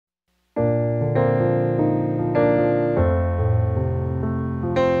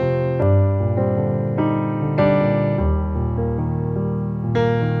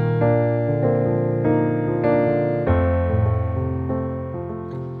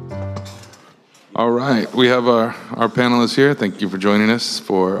All right, we have our panelists here. Thank you for joining us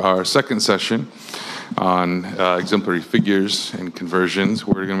for our second session on exemplary figures and conversions.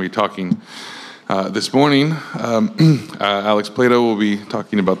 We're going to be talking this morning. Alex Plato will be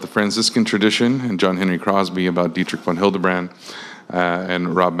talking about the Franciscan tradition, and John Henry Crosby about Dietrich von Hildebrand,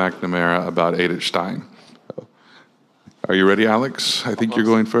 and Rob McNamara about Edith Stein. Are you ready, Alex? I think you're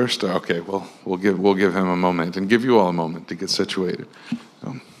going first. Okay, well, we'll give him a moment and give you all a moment to get situated.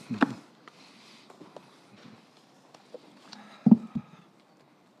 So.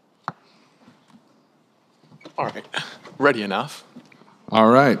 All right, ready enough? All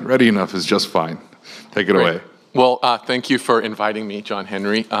right, ready enough is just fine. Take it away. Well, thank you for inviting me, John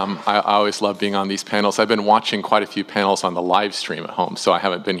Henry. I always love being on these panels. I've been watching quite a few panels on the live stream at home, so I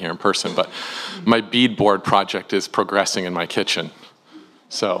haven't been here in person, but my beadboard project is progressing in my kitchen.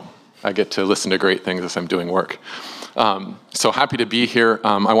 So I get to listen to great things as I'm doing work. So happy to be here.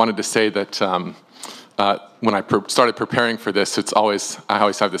 I wanted to say that when I started preparing for this, I always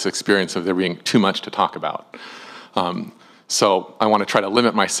have this experience of there being too much to talk about. So I want to try to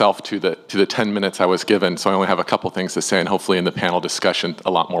limit myself to the 10 minutes I was given, so I only have a couple things to say, and hopefully in the panel discussion a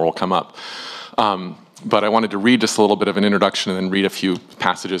lot more will come up. But I wanted to read just a little bit of an introduction and then read a few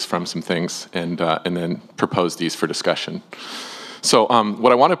passages from some things and then propose these for discussion. So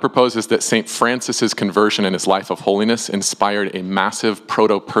what I want to propose is that St. Francis's conversion and his life of holiness inspired a massive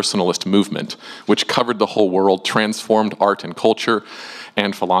proto-personalist movement, which covered the whole world, transformed art and culture,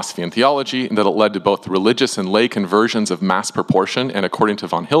 and philosophy and theology, and that it led to both religious and lay conversions of mass proportion, and according to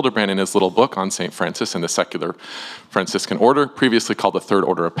von Hildebrand in his little book on St. Francis and the secular Franciscan order, previously called the Third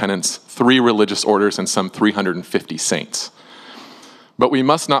Order of Penance, 3 religious orders and some 350 saints. But we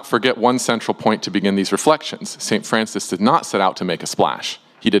must not forget one central point to begin these reflections. St. Francis did not set out to make a splash.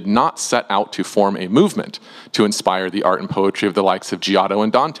 He did not set out to form a movement to inspire the art and poetry of the likes of Giotto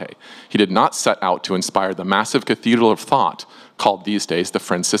and Dante. He did not set out to inspire the massive cathedral of thought called these days the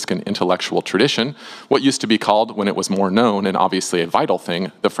Franciscan intellectual tradition, what used to be called, when it was more known and obviously a vital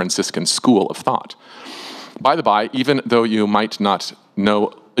thing, the Franciscan school of thought. By the by, even though you might know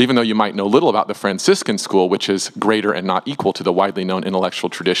little about the Franciscan school, which is greater and not equal to the widely known intellectual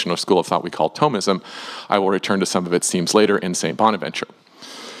tradition or school of thought we call Thomism, I will return to some of its themes later in St. Bonaventure.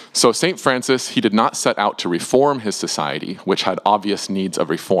 So St. Francis, he did not set out to reform his society, which had obvious needs of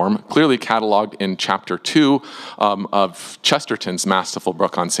reform, clearly cataloged in chapter 2 of Chesterton's masterful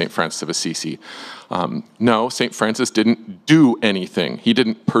book on St. Francis of Assisi. No, St. Francis didn't do anything. He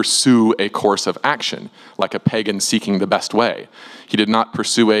didn't pursue a course of action, like a pagan seeking the best way. He did not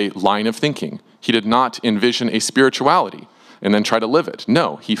pursue a line of thinking. He did not envision a spirituality and then try to live it.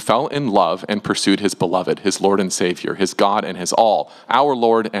 No, he fell in love and pursued his beloved, his Lord and Savior, his God and his all, our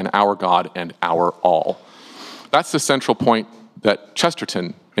Lord and our God and our all. That's the central point that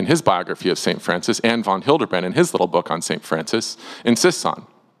Chesterton, in his biography of St. Francis, and von Hildebrand, in his little book on St. Francis, insists on.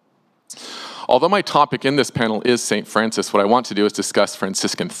 Although my topic in this panel is St. Francis, what I want to do is discuss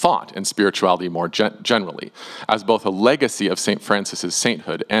Franciscan thought and spirituality more generally, as both a legacy of St. Francis's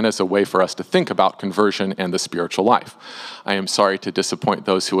sainthood and as a way for us to think about conversion and the spiritual life. I am sorry to disappoint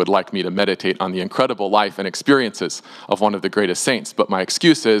those who would like me to meditate on the incredible life and experiences of one of the greatest saints, but my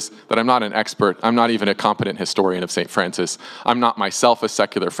excuse is that I'm not an expert. I'm not even a competent historian of St. Francis. I'm not myself a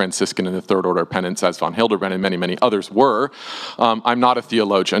secular Franciscan in the Third Order of Penance, as von Hildebrand and many, many others were. I'm not a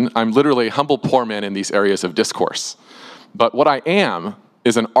theologian. I'm literally a humble poor man in these areas of discourse. But what I am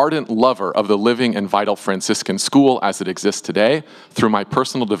is an ardent lover of the living and vital Franciscan school as it exists today through my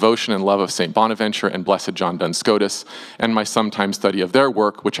personal devotion and love of St. Bonaventure and Blessed John Duns Scotus, and my sometime study of their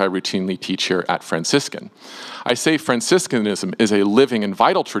work, which I routinely teach here at Franciscan. I say Franciscanism is a living and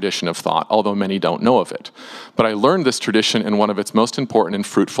vital tradition of thought, although many don't know of it. But I learned this tradition in one of its most important and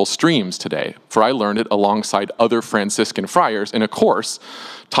fruitful streams today, for I learned it alongside other Franciscan friars in a course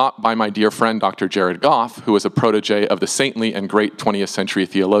taught by my dear friend Dr. Jared Goff, who was a protege of the saintly and great 20th century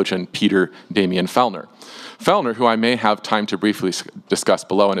theologian Peter Damian Fellner. Fellner, who I may have time to briefly discuss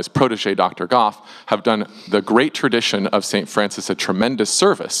below, and his protege Dr. Goff have done the great tradition of St. Francis a tremendous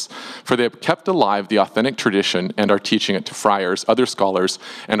service, for they have kept alive the authentic tradition and are teaching it to friars, other scholars,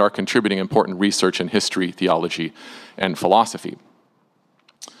 and are contributing important research in history, theology, and philosophy.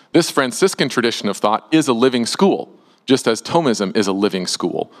 This Franciscan tradition of thought is a living school, just as Thomism is a living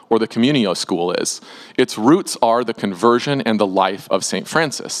school, or the Communio school is. Its roots are the conversion and the life of St.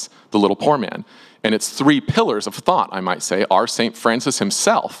 Francis, the little poor man. And its 3 pillars of thought, I might say, are St. Francis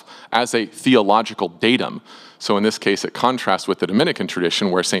himself as a theological datum. So in this case, it contrasts with the Dominican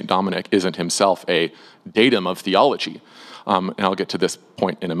tradition where St. Dominic isn't himself a datum of theology. And I'll get to this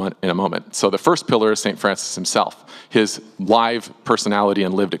point in a moment. So the first pillar is St. Francis himself, his live personality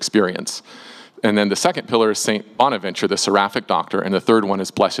and lived experience. And then the second pillar is St. Bonaventure, the seraphic doctor, and the third one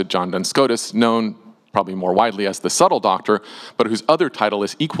is Blessed John Duns Scotus, known probably more widely as the subtle doctor, but whose other title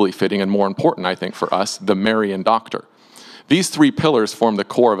is equally fitting and more important, I think, for us, the Marian doctor. These three pillars form the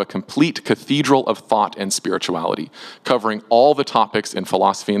core of a complete cathedral of thought and spirituality, covering all the topics in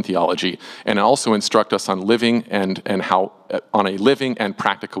philosophy and theology, and also instruct us on living and how on a living and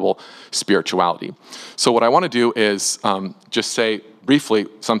practicable spirituality. So what I want to do is just say briefly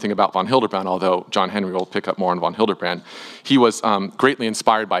something about von Hildebrand, although John Henry will pick up more on von Hildebrand. He was greatly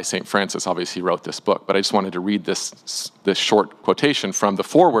inspired by St. Francis. Obviously, he wrote this book, but I just wanted to read this short quotation from the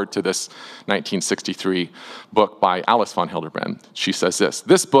foreword to this 1963 book by Alice von Hildebrand. She says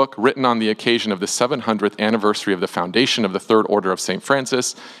this book, written on the occasion of the 700th anniversary of the foundation of the Third Order of St.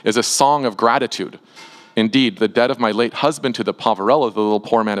 Francis, is a song of gratitude. Indeed, the debt of my late husband to the Poverello, the little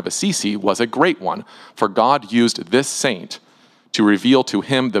poor man of Assisi, was a great one, for God used this saint to reveal to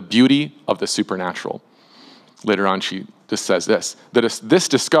him the beauty of the supernatural. Later on, she just says this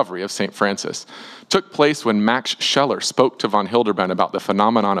discovery of St. Francis took place when Max Scheler spoke to von Hildebrand about the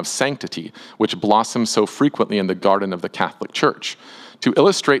phenomenon of sanctity, which blossoms so frequently in the garden of the Catholic Church. To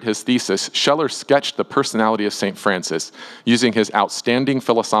illustrate his thesis, Scheler sketched the personality of St. Francis, using his outstanding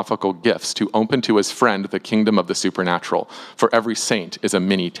philosophical gifts to open to his friend the kingdom of the supernatural, for every saint is a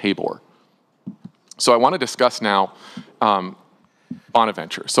mini Tabor. So I want to discuss now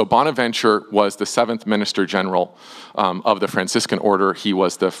Bonaventure. So Bonaventure was the seventh minister general of the Franciscan order. He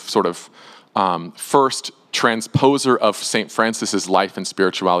was the sort of first transposer of St. Francis's life and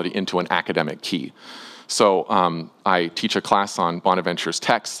spirituality into an academic key. So I teach a class on Bonaventure's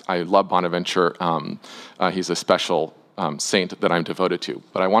texts. I love Bonaventure. He's a special saint that I'm devoted to.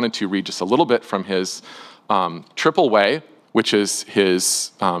 But I wanted to read just a little bit from his Triple Way, which is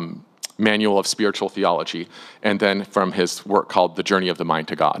his Manual of Spiritual Theology, and then from his work called The Journey of the Mind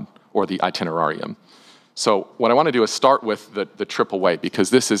to God, or the Itinerarium. So what I want to do is start with the Triple Way, because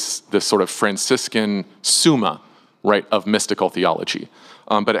this is the sort of Franciscan summa, right, of mystical theology.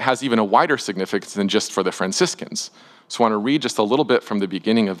 But it has even a wider significance than just for the Franciscans. So I want to read just a little bit from the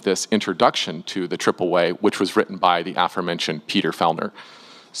beginning of this introduction to the Triple Way, which was written by the aforementioned Peter Fellner.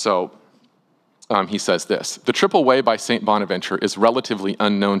 So he says this: the Triple Way by St. Bonaventure is relatively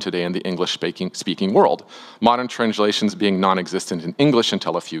unknown today in the English-speaking world, modern translations being non-existent in English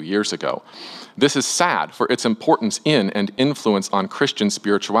until a few years ago. This is sad, for its importance in and influence on Christian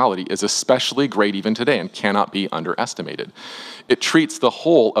spirituality is especially great even today and cannot be underestimated. It treats the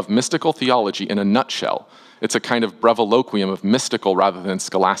whole of mystical theology in a nutshell. It's a kind of breviloquium of mystical rather than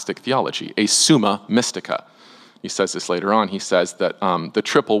scholastic theology, a summa mystica. He says this later on. He says that the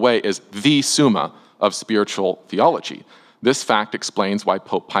Triple Way is the summa of spiritual theology. This fact explains why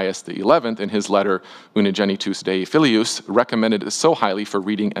Pope Pius XI, in his letter Unigenitus Dei Filius, recommended it so highly for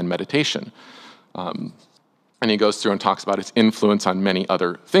reading and meditation. And he goes through and talks about its influence on many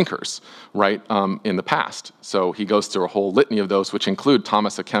other thinkers, right, in the past. So he goes through a whole litany of those, which include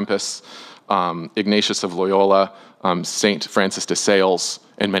Thomas à Kempis, Ignatius of Loyola, Saint Francis de Sales,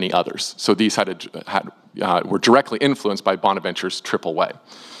 and many others. So these were directly influenced by Bonaventure's Triple Way.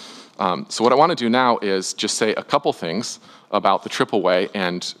 So what I want to do now is just say a couple things about the Triple Way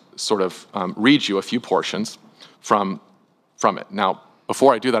and sort of read you a few portions from it. Now,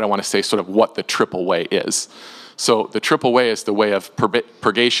 before I do that, I want to say sort of what the Triple Way is. So the Triple Way is the way of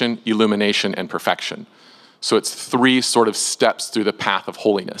purgation, illumination, and perfection. So it's three sort of steps through the path of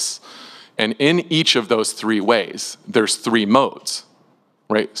holiness. And in each of those three ways, there's three modes,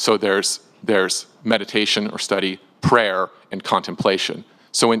 right? So there's meditation or study, prayer, and contemplation.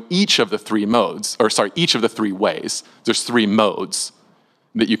 So in each of the three each of the three ways, there's three modes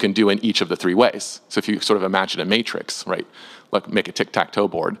that you can do in each of the three ways. So if you sort of imagine a matrix, right, like make a tic-tac-toe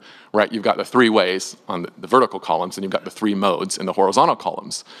board, right, you've got the three ways on the vertical columns, and you've got the three modes in the horizontal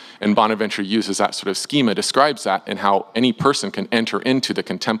columns. And Bonaventure uses that sort of schema, describes that, and how any person can enter into the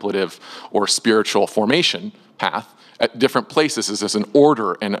contemplative or spiritual formation path at different places as an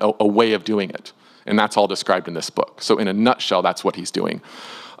order and a way of doing it. And that's all described in this book. So in a nutshell, that's what he's doing.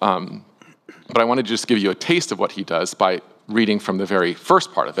 But I want to just give you a taste of what he does by reading from the very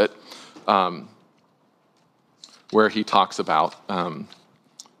first part of it, where he talks about,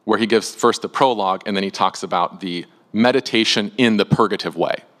 where he gives first the prologue, and then he talks about the meditation in the purgative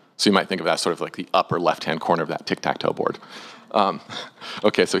way. So you might think of that sort of like the upper left-hand corner of that tic-tac-toe board.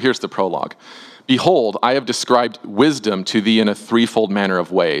 Okay, so here's the prologue. Behold, I have described wisdom to thee in a threefold manner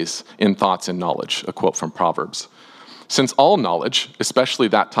of ways, in thoughts and knowledge, a quote from Proverbs. Since all knowledge, especially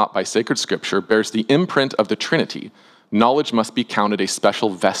that taught by sacred scripture, bears the imprint of the Trinity, knowledge must be counted a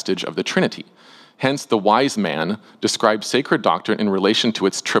special vestige of the Trinity. Hence, the wise man describes sacred doctrine in relation to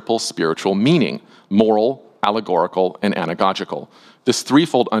its triple spiritual meaning: moral, allegorical, and anagogical. This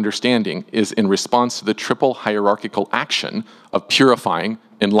threefold understanding is in response to the triple hierarchical action of purifying,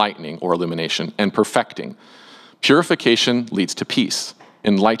 enlightening, or illumination, and perfecting. Purification leads to peace,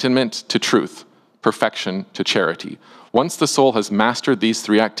 enlightenment to truth, perfection to charity. Once the soul has mastered these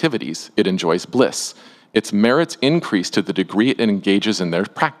three activities, it enjoys bliss. Its merits increase to the degree it engages in their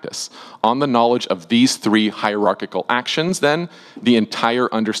practice. On the knowledge of these three hierarchical actions, then, the entire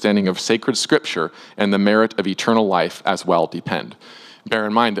understanding of sacred scripture and the merit of eternal life as well depend. Bear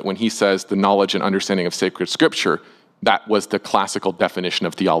in mind that when he says the knowledge and understanding of sacred scripture, that was the classical definition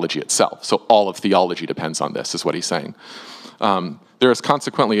of theology itself. So all of theology depends on this, is what he's saying. There is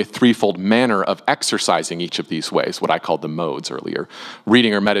consequently a threefold manner of exercising each of these ways, what I called the modes earlier: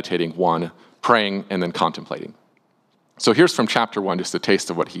 reading or meditating, one; praying, and then contemplating. So here's from chapter 1, just a taste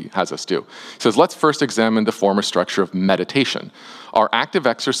of what he has us do. He says, let's first examine the form or structure of meditation. Our active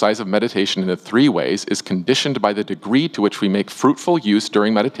exercise of meditation in the three ways is conditioned by the degree to which we make fruitful use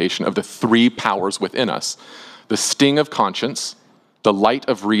during meditation of the three powers within us: the sting of conscience, the light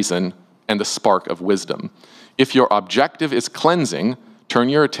of reason, and the spark of wisdom. If your objective is cleansing, turn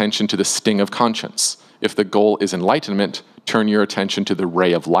your attention to the sting of conscience. If the goal is enlightenment, turn your attention to the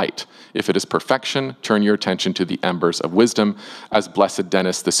ray of light. If it is perfection, turn your attention to the embers of wisdom, as Blessed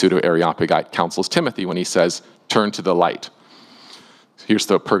Denis, the pseudo-Areopagite, counsels Timothy when he says, turn to the light. Here's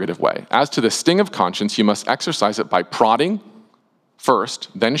the purgative way. As to the sting of conscience, you must exercise it by prodding first,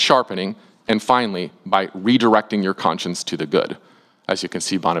 then sharpening, and finally by redirecting your conscience to the good. As you can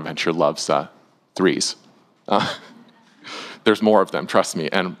see, Bonaventure loves threes. There's more of them, trust me,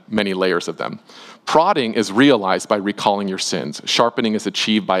 and many layers of them. Prodding is realized by recalling your sins. Sharpening is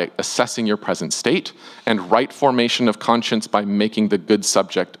achieved by assessing your present state, and right formation of conscience by making the good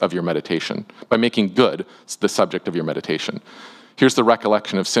subject of your meditation. By making good the subject of your meditation. Here's the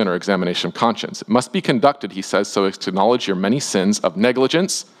recollection of sin or examination of conscience. It must be conducted, he says, so as to acknowledge your many sins of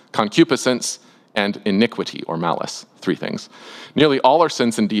negligence, concupiscence, and iniquity or malice. Three things. Nearly all our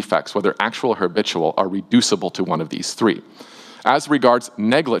sins and defects, whether actual or habitual, are reducible to one of these three. As regards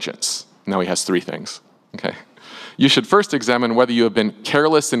negligence, now he has three things. Okay. You should first examine whether you have been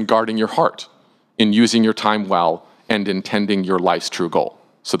careless in guarding your heart, in using your time well, and in tending your life's true goal.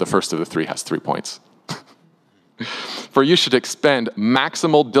 So the first of the three has 3 points. For you should expend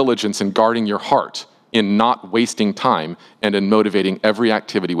maximal diligence in guarding your heart, in not wasting time, and in motivating every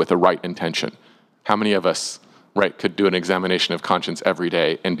activity with a right intention. How many of us, right, could do an examination of conscience every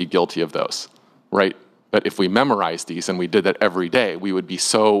day and be guilty of those, right? But if we memorized these and we did that every day, we would be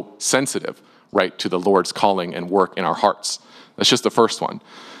so sensitive, right, to the Lord's calling and work in our hearts. That's just the first one.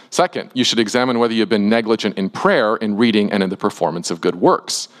 Second, you should examine whether you've been negligent in prayer, in reading, and in the performance of good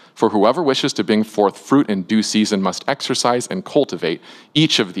works. For whoever wishes to bring forth fruit in due season must exercise and cultivate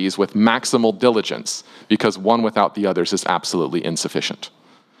each of these with maximal diligence, because one without the others is absolutely insufficient.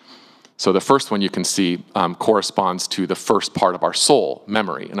 So the first one you can see corresponds to the first part of our soul,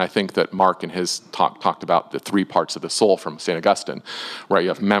 memory. And I think that Mark in his talk talked about the three parts of the soul from St. Augustine, where you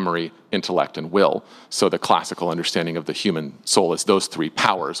have memory, intellect, and will. So the classical understanding of the human soul is those three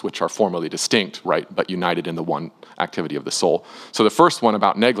powers, which are formally distinct, right, but united in the one activity of the soul. So the first one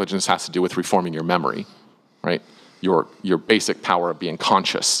about negligence has to do with reforming your memory, right? Your basic power of being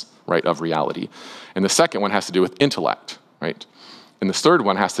conscious, right, of reality. And the second one has to do with intellect, right? And the third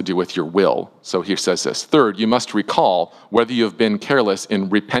one has to do with your will. So here says this. Third, you must recall whether you have been careless in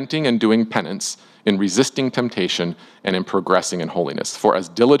repenting and doing penance, in resisting temptation, and in progressing in holiness. For as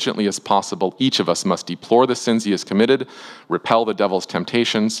diligently as possible, each of us must deplore the sins he has committed, repel the devil's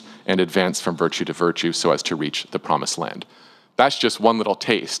temptations, and advance from virtue to virtue so as to reach the promised land. That's just one little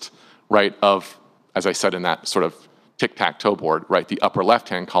taste, right, of, as I said in that sort of tic-tac-toe board, right, the upper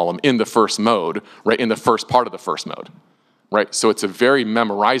left-hand column in the first mode, right, in the first part of the first mode. Right, so it's a very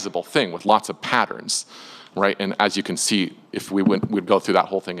memorizable thing with lots of patterns, right? And as you can see, if we'd go through that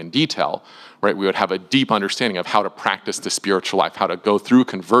whole thing in detail, right, we would have a deep understanding of how to practice the spiritual life, how to go through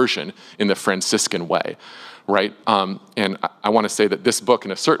conversion in the Franciscan way, right? And I want to say that this book,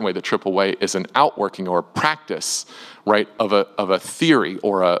 in a certain way, The Triple Way, is an outworking or a practice, right, of a theory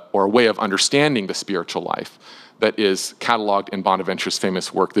or a way of understanding the spiritual life that is cataloged in Bonaventure's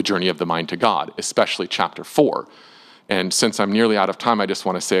famous work, The Journey of the Mind to God, especially chapter 4. And since I'm nearly out of time, I just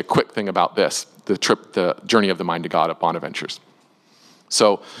want to say a quick thing about this, the Journey of the Mind to God of Bonaventure's.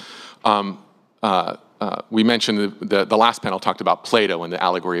 So we mentioned the last panel talked about Plato and the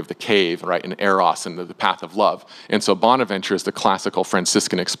allegory of the cave, right, and Eros and the path of love. And so Bonaventure is the classical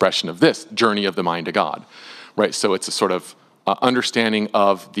Franciscan expression of this, Journey of the Mind to God, right? So it's a sort of understanding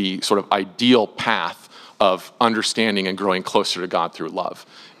of the sort of ideal path of understanding and growing closer to God through love.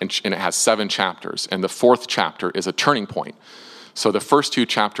 And it has 7 chapters, and the 4th chapter is a turning point. So the first 2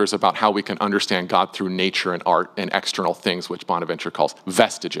 chapters about how we can understand God through nature and art and external things, which Bonaventure calls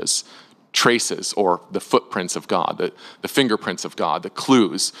vestiges, traces, or the footprints of God, the fingerprints of God, the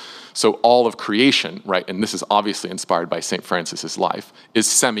clues. So all of creation, right, and this is obviously inspired by St. Francis's life, is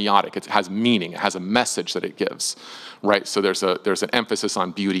semiotic. It has meaning. It has a message that it gives, right? So there's an emphasis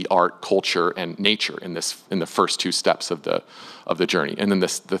on beauty, art, culture, and nature in the first 2 steps of the journey. And then the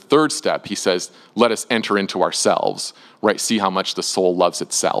 3rd step, he says, let us enter into ourselves, right? See how much the soul loves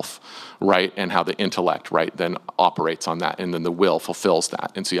itself, right? And how the intellect, right, then operates on that, and then the will fulfills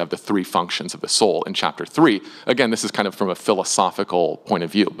that. And so you have the 3 functions of the soul in chapter 3. Again, this is kind of from a philosophical point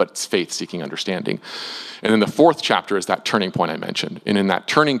of view, but it's faith-seeking understanding. And then the 4th chapter is that turning point I mentioned. And in that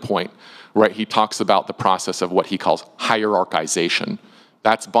turning point, right, he talks about the process of what he calls hierarchization.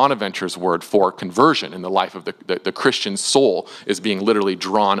 That's Bonaventure's word for conversion in the life of the Christian soul is being literally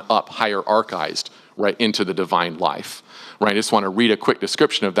drawn up, hierarchized, right, into the divine life. Right, I just want to read a quick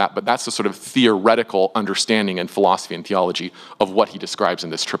description of that, but that's the sort of theoretical understanding in philosophy and theology of what he describes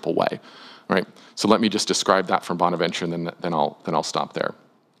in this triple way. Right, so let me just describe that from Bonaventure, and then I'll stop there.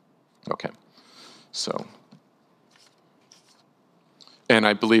 Okay, so, and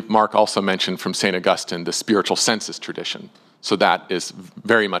I believe Mark also mentioned from St. Augustine the spiritual senses tradition. So that is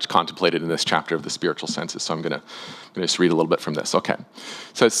very much contemplated in this chapter of the spiritual senses. So I'm going to just read a little bit from this. Okay.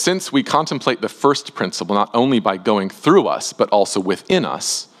 It says, since we contemplate the first principle not only by going through us, but also within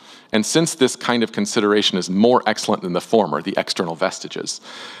us, and since this kind of consideration is more excellent than the former, the external vestiges,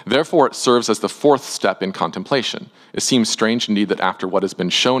 therefore it serves as the 4th step in contemplation. It seems strange indeed that after what has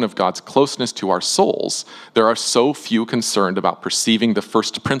been shown of God's closeness to our souls, there are so few concerned about perceiving the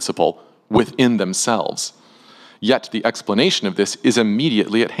first principle within themselves. Yet the explanation of this is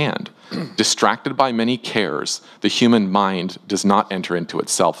immediately at hand. Distracted by many cares, the human mind does not enter into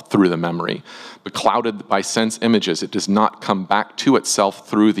itself through the memory. Beclouded by sense images, it does not come back to itself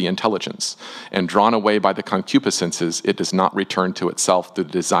through the intelligence. And drawn away by the concupiscences, it does not return to itself through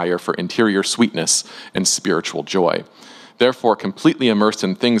the desire for interior sweetness and spiritual joy. Therefore, completely immersed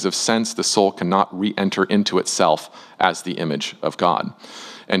in things of sense, the soul cannot re-enter into itself as the image of God.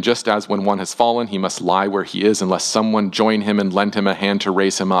 And just as when one has fallen, he must lie where he is unless someone join him and lend him a hand to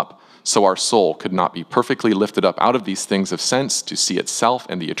raise him up, so our soul could not be perfectly lifted up out of these things of sense to see itself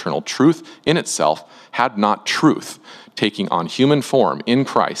and the eternal truth in itself, had not truth, taking on human form in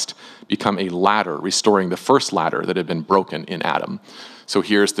Christ, become a ladder, restoring the first ladder that had been broken in Adam. So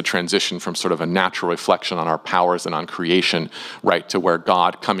here's the transition from sort of a natural reflection on our powers and on creation, right, to where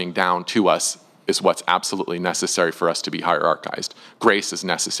God coming down to us is what's absolutely necessary for us to be hierarchized. Grace is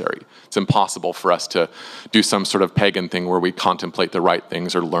necessary. It's impossible for us to do some sort of pagan thing where we contemplate the right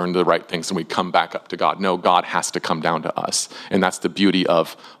things or learn the right things and we come back up to God. No, God has to come down to us. And that's the beauty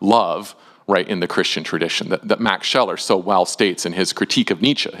of love, right, in the Christian tradition that Max Scheler so well states in his critique of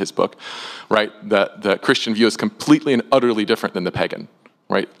Nietzsche, his book, right, that the Christian view is completely and utterly different than the pagan,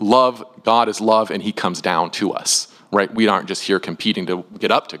 right? Love, God is love and he comes down to us, right? We aren't just here competing to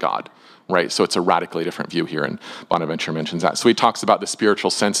get up to God. Right, so it's a radically different view here, and Bonaventure mentions that. So he talks about the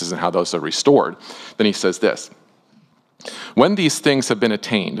spiritual senses and how those are restored. Then he says this, when these things have been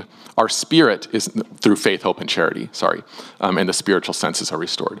attained, our spirit is, through faith, hope, and charity, and the spiritual senses are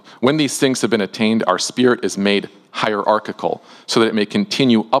restored. When these things have been attained, our spirit is made hierarchical, so that it may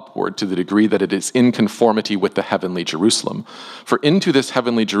continue upward to the degree that it is in conformity with the heavenly Jerusalem. For into this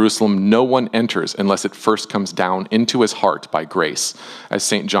heavenly Jerusalem no one enters unless it first comes down into his heart by grace, as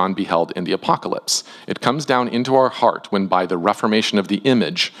St. John beheld in the Apocalypse. It comes down into our heart when by the reformation of the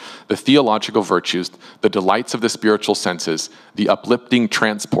image, the theological virtues, the delights of the spiritual senses, the uplifting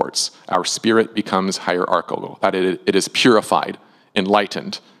transports, our spirit becomes hierarchical, that it is purified,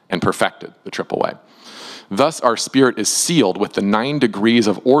 enlightened, and perfected, the triple way. Thus, our spirit is sealed with the 9 degrees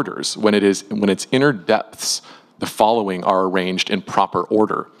of orders when its inner depths, the following are arranged in proper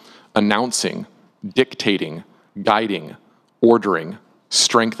order: announcing, dictating, guiding, ordering,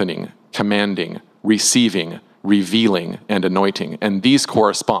 strengthening, commanding, receiving, revealing, and anointing. And these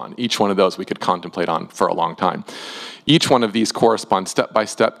correspond. Each one of those we could contemplate on for a long time. Each one of these corresponds step by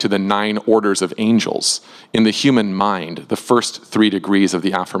step to the 9 orders of angels. In the human mind, the first 3 degrees of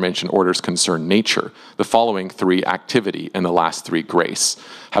the aforementioned orders concern nature, the following 3 activity, and the last 3 grace.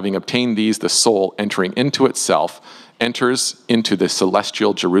 Having obtained these, the soul, entering into itself, enters into the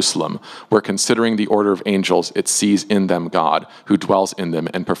celestial Jerusalem, where, considering the order of angels, it sees in them God, who dwells in them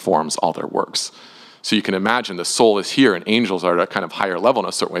and performs all their works. So you can imagine the soul is here and angels are at a kind of higher level in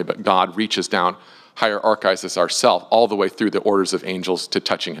a certain way, but God reaches down, hierarchizes ourself all the way through the orders of angels to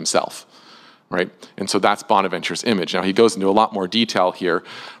touching himself. Right? And so that's Bonaventure's image. Now he goes into a lot more detail here,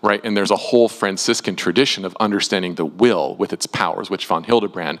 right? And there's a whole Franciscan tradition of understanding the will with its powers, which von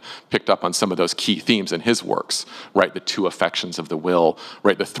Hildebrand picked up on some of those key themes in his works, right? The 2 affections of the will,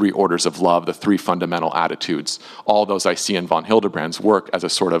 right? The 3 orders of love, the 3 fundamental attitudes. All those I see in von Hildebrand's work as a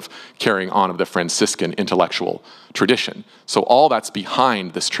sort of carrying on of the Franciscan intellectual tradition. So all that's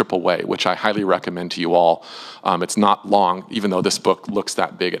behind this triple way, which I highly recommend to you all. It's not long, even though this book looks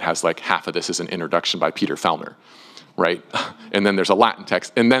that big, it has like half of this is an introduction by Peter Fellner, right? And then there's a Latin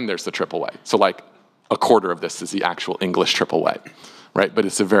text, and then there's the triple way. So like a quarter of this is the actual English triple way, right? But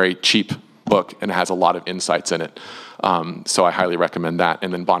it's a very cheap book, and it has a lot of insights in it. So I highly recommend that.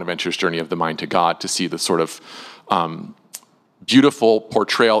 And then Bonaventure's Journey of the Mind to God, to see the sort of beautiful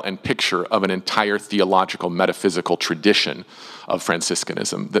portrayal and picture of an entire theological, metaphysical tradition of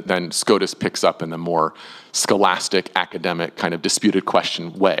Franciscanism that then Scotus picks up in the more scholastic, academic, kind of disputed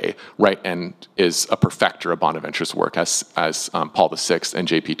question way, right, and is a perfecter of Bonaventure's work, as Paul VI and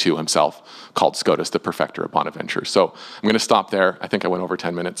JP2 himself called Scotus the perfecter of Bonaventure. So I'm going to stop there. I think I went over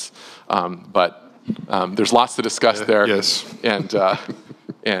 10 minutes, but there's lots to discuss there. Yes.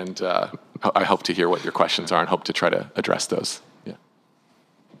 And I hope to hear what your questions are and hope to try to address those. Yeah.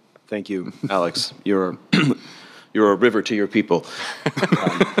 Thank you, Alex. You're a river to your people.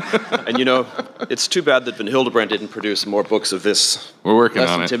 And you know, it's too bad that von Hildebrand didn't produce more books of this We're working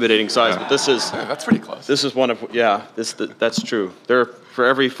less on intimidating size, but this is... Yeah, that's pretty close. This is one of, yeah, that's true. For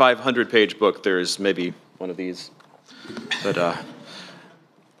every 500-page book, there is maybe one of these. But,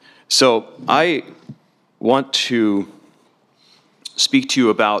 so I want to speak to you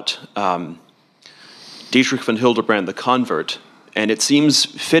about Dietrich von Hildebrand, the convert, and it seems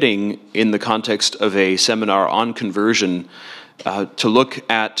fitting in the context of a seminar on conversion to look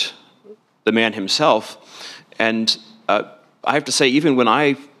at the man himself. And I have to say, even when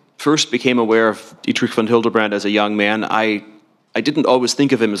I first became aware of Dietrich von Hildebrand as a young man, I didn't always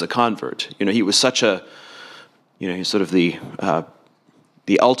think of him as a convert. You know, he was such a, you know, he's sort of the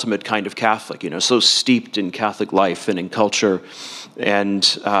ultimate kind of Catholic, you know, so steeped in Catholic life and in culture,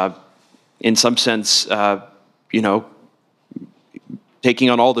 and in some sense, you know,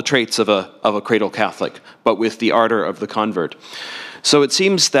 taking on all the traits of a cradle Catholic, but with the ardor of the convert. So it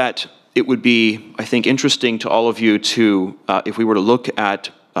seems that it would be, I think, interesting to all of you to, if we were to look at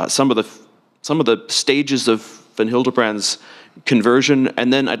some of the stages of von Hildebrand's conversion,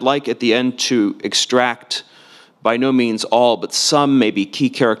 and then I'd like at the end to extract, by no means all, but some maybe key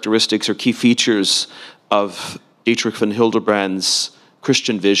characteristics or key features of Dietrich von Hildebrand's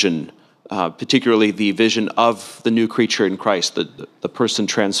Christian vision, particularly the vision of the new creature in Christ, the person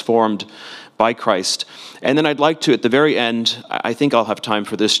transformed by Christ. And then I'd like to, at the very end, I think I'll have time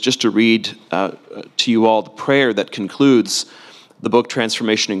for this, just to read to you all the prayer that concludes the book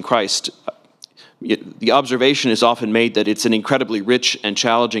Transformation in Christ. The observation is often made that it's an incredibly rich and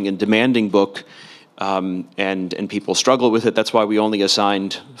challenging and demanding book, and people struggle with it. That's why we only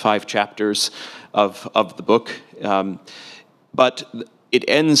assigned 5 chapters of the book. But it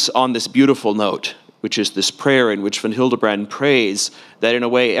ends on this beautiful note, which is this prayer in which von Hildebrand prays that in a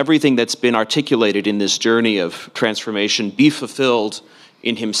way everything that's been articulated in this journey of transformation be fulfilled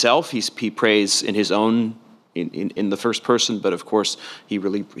in himself. He prays in his own, in the first person, but of course he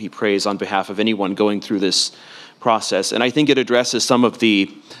prays on behalf of anyone going through this process. And I think it addresses some of the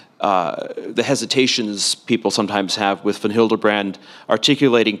hesitations people sometimes have with von Hildebrand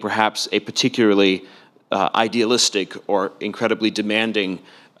articulating perhaps a particularly idealistic or incredibly demanding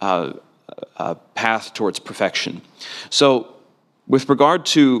path towards perfection. So with regard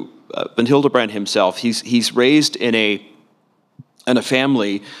to von Hildebrand himself, he's raised in a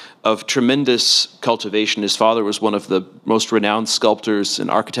family of tremendous cultivation. His father was one of the most renowned sculptors and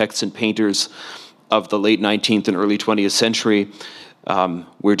architects and painters of the late 19th and early 20th century.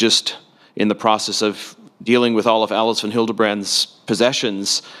 We're just in the process of dealing with all of Alice von Hildebrand's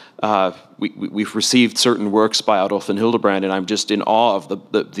possessions. We've received certain works by Adolf von Hildebrand, and I'm just in awe of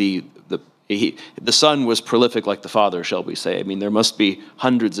the son was prolific like the father, shall we say. I mean, there must be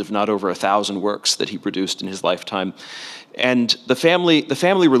hundreds, if not over 1,000 works that he produced in his lifetime. And the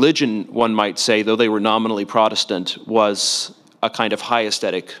family religion, one might say, though they were nominally Protestant, was a kind of high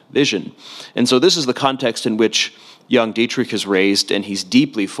aesthetic vision. And so this is the context in which young Dietrich is raised, and he's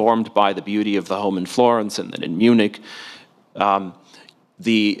deeply formed by the beauty of the home in Florence and then in Munich.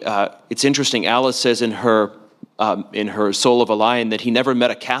 It's interesting, Alice says in her Soul of a Lion that he never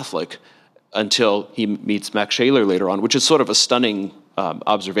met a Catholic until he meets Max Scheler later on, which is sort of a stunning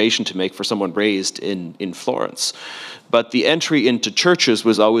observation to make for someone raised in Florence. But the entry into churches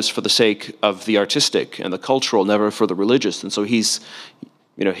was always for the sake of the artistic and the cultural, never for the religious. And so his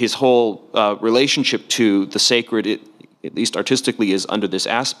whole relationship to the sacred, at least artistically, is under this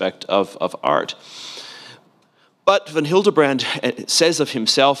aspect of art. But von Hildebrand says of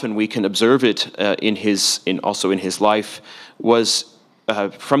himself, and we can observe it also in his life, was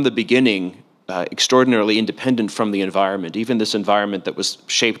from the beginning extraordinarily independent from the environment, even this environment that was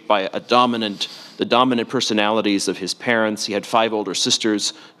shaped by the dominant personalities of his parents. He had 5 older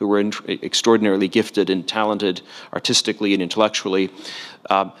sisters who were extraordinarily gifted and talented artistically and intellectually.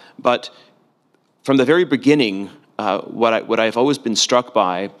 But from the very beginning, what I've always been struck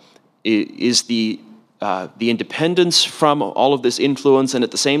by is the independence from all of this influence, and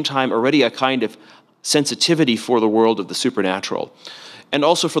at the same time already a kind of sensitivity for the world of the supernatural, and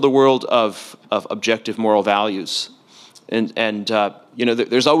also for the world of objective moral values. And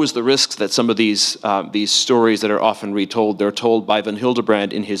there's always the risks that some of these stories that are often retold, they're told by von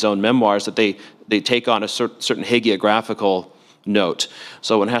Hildebrand in his own memoirs, that they take on a certain hagiographical note.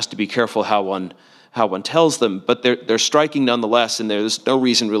 So one has to be careful how one tells them, but they're striking nonetheless, and there's no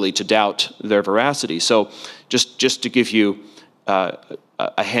reason really to doubt their veracity. So just to give you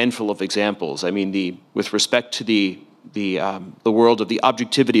a handful of examples, I mean, with respect to the world of the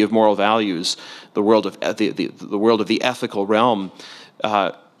objectivity of moral values, the world of the ethical realm,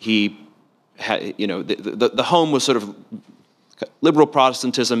 the home was sort of liberal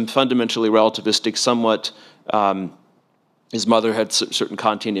Protestantism, fundamentally relativistic, somewhat. His mother had certain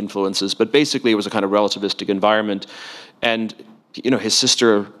Kantian influences, but basically it was a kind of relativistic environment. And his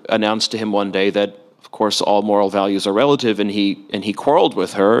sister announced to him one day that, of course, all moral values are relative, and he quarreled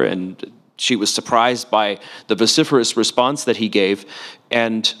with her, and she was surprised by the vociferous response that he gave.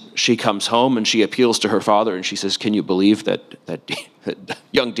 And she comes home and she appeals to her father, and she says, "Can you believe that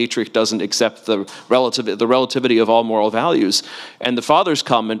young Dietrich doesn't accept the relativity of all moral values?" And the father's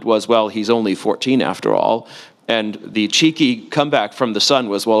comment was, "Well, he's only 14 after all." And the cheeky comeback from the son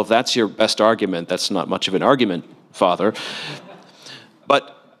was, "Well, if that's your best argument, that's not much of an argument, father."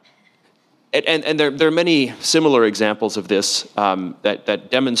 But and there are many similar examples of this that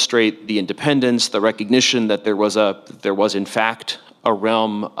demonstrate the independence, the recognition that there was in fact a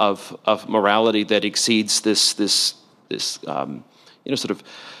realm of morality that exceeds this sort of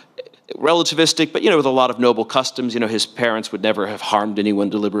relativistic, but with a lot of noble customs. His parents would never have harmed anyone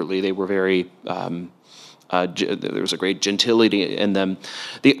deliberately. They were very there was a great gentility in them.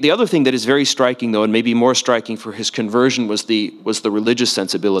 The other thing that is very striking, though, and maybe more striking for his conversion, was the religious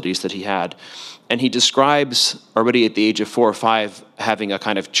sensibilities that he had. And he describes, already at the age of 4 or 5, having a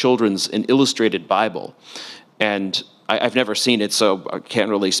kind of an illustrated Bible. And I've never seen it, so I can't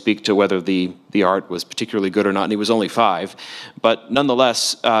really speak to whether the art was particularly good or not, and he was only 5. But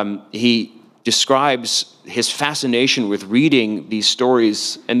nonetheless, he describes his fascination with reading these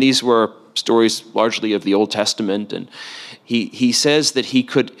stories, and these were stories largely of the Old Testament, and he says that he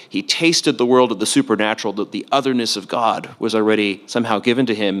tasted the world of the supernatural, that the otherness of God was already somehow given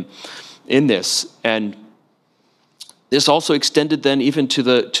to him in this. And this also extended then even to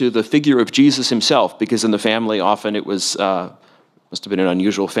the figure of Jesus himself, because in the family often it was must have been an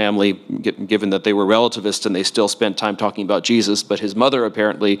unusual family, given that they were relativists and they still spent time talking about Jesus. But his mother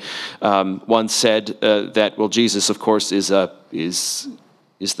apparently once said that, well, Jesus, of course, is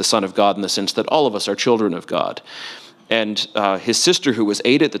the Son of God in the sense that all of us are children of God. And his sister, who was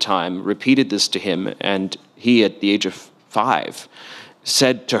 8 at the time, repeated this to him, and he, at the age of 5,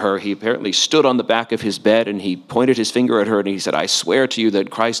 said to her, he apparently stood on the back of his bed and he pointed his finger at her and he said, "I swear to you that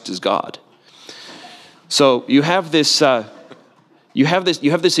Christ is God." So you have this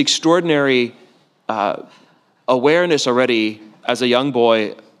extraordinary awareness already as a young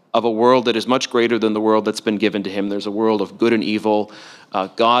boy of a world that is much greater than the world that's been given to him. There's a world of good and evil.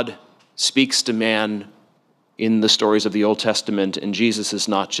 God speaks to man in the stories of the Old Testament, and Jesus is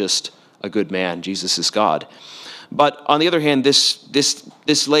not just a good man. Jesus is God. But on the other hand,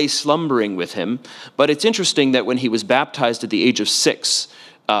 this lay slumbering with him. But it's interesting that when he was baptized at the age of 6,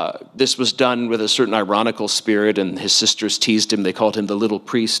 this was done with a certain ironical spirit, and his sisters teased him. They called him the little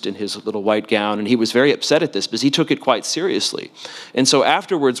priest in his little white gown, and he was very upset at this because he took it quite seriously. And so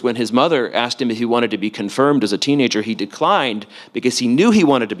afterwards, when his mother asked him if he wanted to be confirmed as a teenager, he declined because he knew he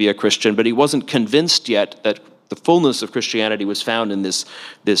wanted to be a Christian, but he wasn't convinced yet that the fullness of Christianity was found in this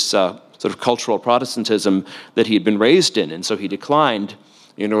sort of cultural Protestantism that he had been raised in, and so he declined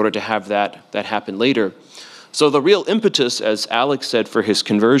in order to have that happen later. So the real impetus, as Alex said, for his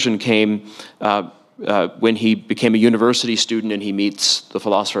conversion came when he became a university student and he meets the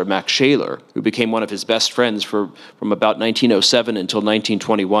philosopher Max Scheler, who became one of his best friends from about 1907 until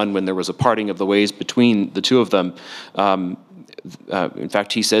 1921, when there was a parting of the ways between the two of them. In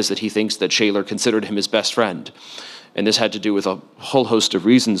fact, he says that he thinks that Scheler considered him his best friend. And this had to do with a whole host of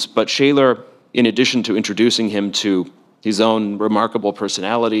reasons. But Scheler, in addition to introducing him to his own remarkable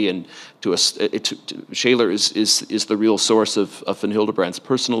personality, and Scheler is the real source of von Hildebrand's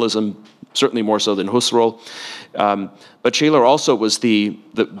personalism, certainly more so than Husserl. But Scheler also was the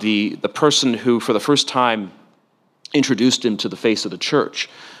person who, for the first time, introduced him to the face of the church,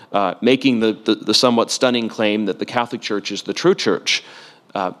 making the somewhat stunning claim that the Catholic Church is the true church.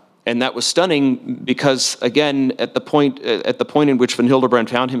 And that was stunning because, again, at the point in which von Hildebrand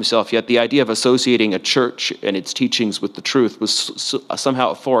found himself, yet the idea of associating a church and its teachings with the truth was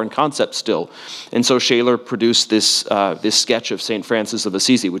somehow a foreign concept still. And so Scheler produced this sketch of St. Francis of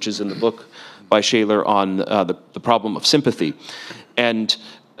Assisi, which is in the book by Scheler on the problem of sympathy. And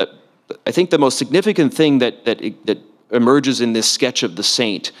I think the most significant thing that emerges in this sketch of the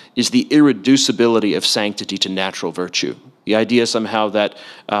saint is the irreducibility of sanctity to natural virtue. The idea somehow that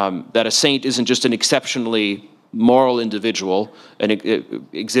a saint isn't just an exceptionally moral individual and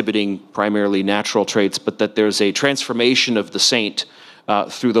exhibiting primarily natural traits, but that there's a transformation of the saint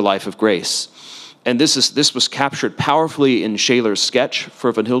through the life of grace. And this was captured powerfully in Scheler's sketch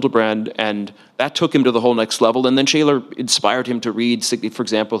for von Hildebrand, and that took him to the whole next level. And then Scheler inspired him to read, for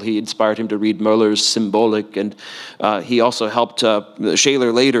example, he inspired him to read Müller's Symbolik, and he also helped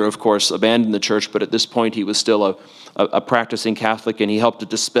Scheler later, of course, abandon the church, but at this point he was still a practicing Catholic, and he helped to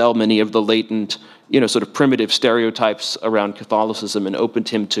dispel many of the latent, sort of primitive stereotypes around Catholicism and opened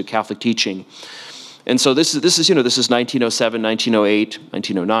him to Catholic teaching. And so this is 1907, 1908,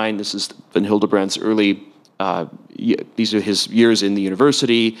 1909. This is von Hildebrand's early, these are his years in the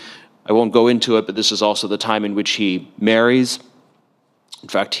university. I won't go into it, but this is also the time in which he marries. In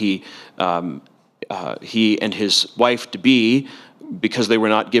fact, he and his wife-to-be, because they were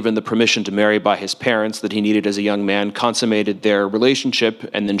not given the permission to marry by his parents that he needed as a young man, consummated their relationship,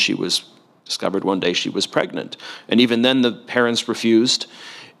 and then she was discovered one day she was pregnant. And even then the parents refused.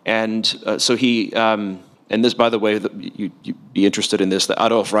 And so he, and this, by the way, you'd be interested in this, that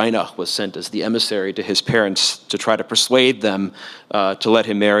Adolf Reinach was sent as the emissary to his parents to try to persuade them to let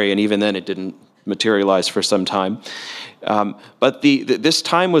him marry, and even then it didn't materialize for some time. But this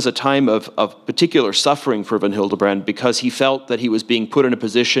time was a time of particular suffering for von Hildebrand, because he felt that he was being put in a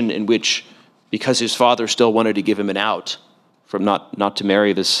position in which, because his father still wanted to give him an out from not to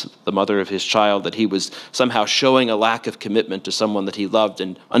marry the mother of his child, that he was somehow showing a lack of commitment to someone that he loved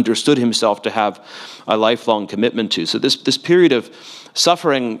and understood himself to have a lifelong commitment to. So this period of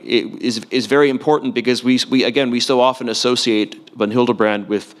suffering is very important, because we so often associate von Hildebrand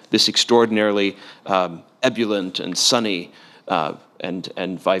with this extraordinarily ebullient and sunny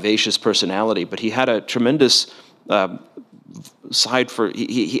and vivacious personality, but he had a tremendous side for,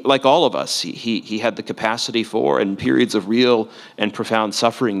 he like all of us, he had the capacity for, and periods of real and profound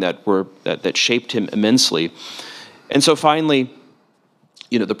suffering that shaped him immensely. And so finally,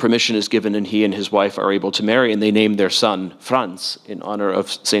 the permission is given, and he and his wife are able to marry, and they name their son Franz in honor of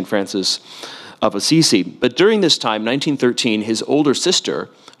St. Francis of Assisi. But during this time, 1913, his older sister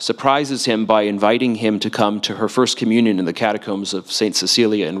surprises him by inviting him to come to her first communion in the catacombs of St.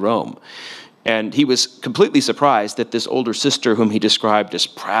 Cecilia in Rome. And he was completely surprised that this older sister, whom he described as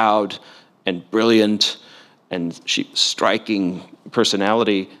proud and brilliant and striking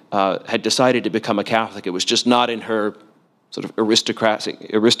personality, had decided to become a Catholic. It was just not in her sort of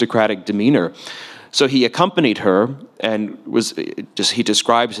aristocratic demeanor. So he accompanied her, and he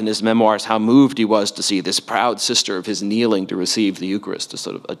describes in his memoirs how moved he was to see this proud sister of his kneeling to receive the Eucharist,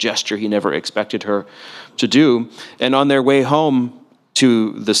 a gesture he never expected her to do. And on their way home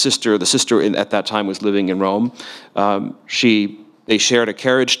to the sister at that time was living in Rome, they shared a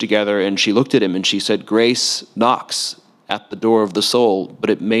carriage together, and she looked at him and she said, "Grace knocks at the door of the soul, but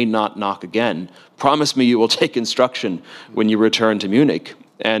it may not knock again. Promise me you will take instruction when you return to Munich."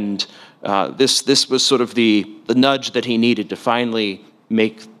 And this was sort of the nudge that he needed to finally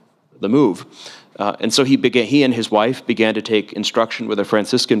make the move. And so he and his wife began to take instruction with a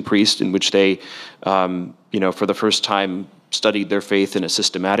Franciscan priest, in which they, for the first time, studied their faith in a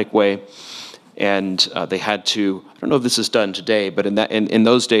systematic way. And they had to, I don't know if this is done today, but in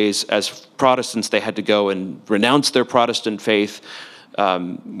those days, as Protestants, they had to go and renounce their Protestant faith,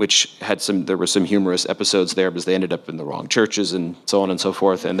 which there were some humorous episodes there, because they ended up in the wrong churches and so on and so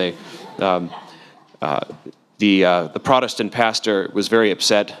forth. And the Protestant pastor was very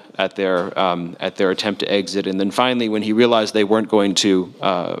upset at their attempt to exit. And then finally, when he realized they weren't going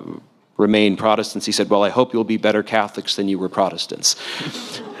to remain Protestants. He said, well, I hope you'll be better Catholics than you were Protestants.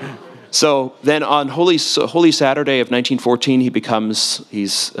 So then on Holy Saturday of 1914,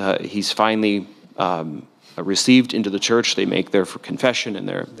 he's finally received into the church. They make their confession and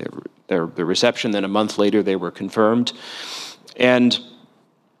their reception. Then a month later, they were confirmed. And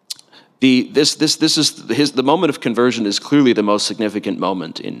the moment of conversion is clearly the most significant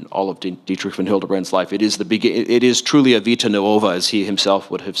moment in all of Dietrich von Hildebrand's life. It is truly a vita nuova, as he himself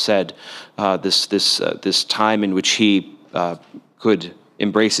would have said. This time in which he could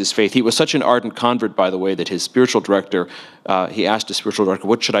embrace his faith. He was such an ardent convert, by the way, that his spiritual director, he asked his spiritual director,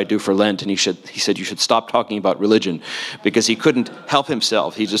 what should I do for Lent? And he said, you should stop talking about religion, because he couldn't help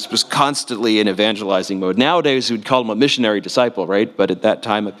himself. He just was constantly in evangelizing mode. Nowadays, we'd call him a missionary disciple, right? But at that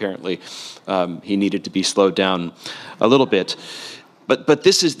time, apparently, he needed to be slowed down a little bit. But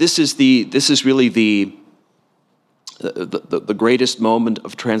this is really the greatest moment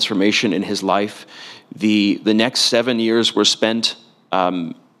of transformation in his life. The next 7 years were spent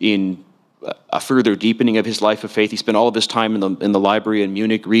in a further deepening of his life of faith. He spent all of his time in the library in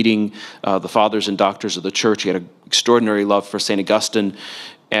Munich reading the fathers and doctors of the church. He had an extraordinary love for St. Augustine,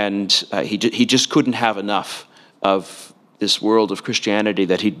 and he just couldn't have enough of this world of Christianity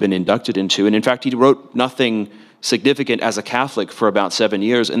that he'd been inducted into. And in fact, he wrote nothing significant as a Catholic for about 7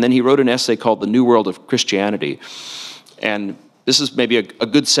 years, and then he wrote an essay called The New World of Christianity. And this is maybe a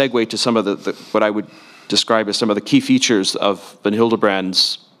good segue to some of what I would describe as some of the key features of von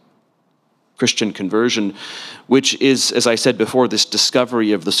Hildebrand's Christian conversion, which is, as I said before, this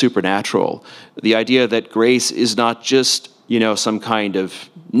discovery of the supernatural. The idea that grace is not just, some kind of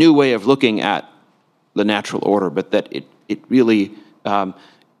new way of looking at the natural order, but that it really,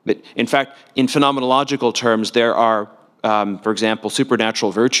 in fact, in phenomenological terms, there are, for example,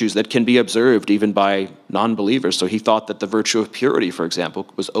 supernatural virtues that can be observed even by non-believers. So he thought that the virtue of purity, for example,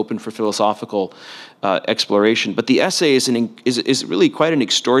 was open for philosophical exploration. But the essay is really quite an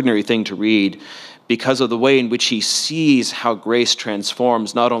extraordinary thing to read, because of the way in which he sees how grace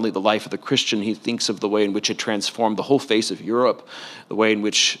transforms not only the life of the Christian. He thinks of the way in which it transformed the whole face of Europe, the way in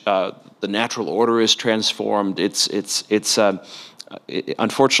which the natural order is transformed.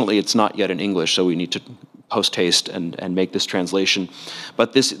 Unfortunately, it's not yet in English, so we need to post-haste and make this translation.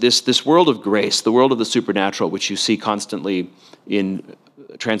 But this world of grace, the world of the supernatural, which you see constantly in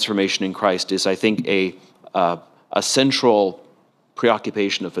transformation in Christ, is, I think, a central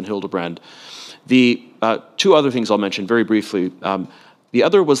preoccupation of von Hildebrand. The two other things I'll mention very briefly. The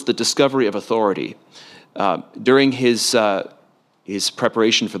other was the discovery of authority. During his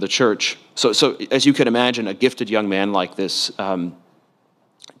preparation for the church, so as you can imagine, a gifted young man like this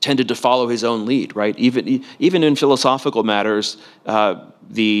tended to follow his own lead, right? Even in philosophical matters,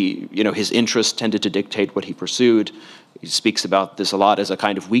 his interests tended to dictate what he pursued. He speaks about this a lot as a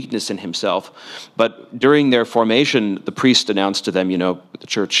kind of weakness in himself. But during their formation, the priest announced to them, the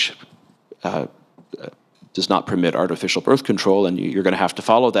church does not permit artificial birth control, and you're going to have to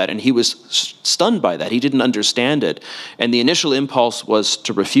follow that. And he was stunned by that. He didn't understand it. And the initial impulse was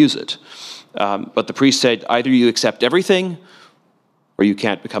to refuse it. But the priest said, either you accept everything, or you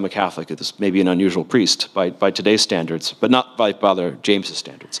can't become a Catholic. This may be an unusual priest by today's standards, but not by Father James's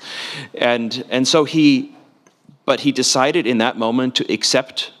standards. And so he decided in that moment to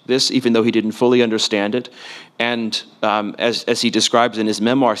accept this, even though he didn't fully understand it. And as he describes in his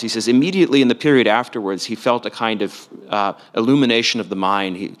memoirs, he says immediately in the period afterwards, he felt a kind of illumination of the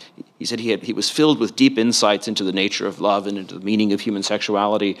mind. He said he was filled with deep insights into the nature of love and into the meaning of human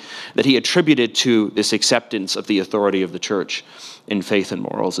sexuality that he attributed to this acceptance of the authority of the church in faith and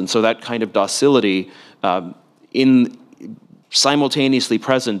morals. And so that kind of docility simultaneously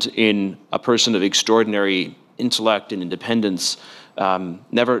present in a person of extraordinary intellect and independence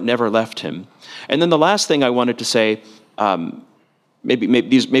never left him. And then the last thing I wanted to say,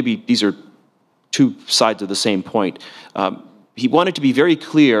 maybe these are two sides of the same point. He wanted to be very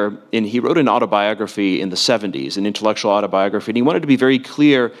clear, he wrote an autobiography in the 70s, an intellectual autobiography, and he wanted to be very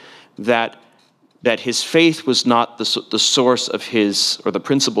clear that his faith was not the source of or the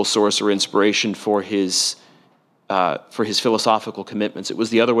principal source or inspiration for his philosophical commitments. It was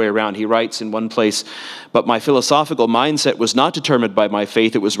the other way around. He writes in one place, but my philosophical mindset was not determined by my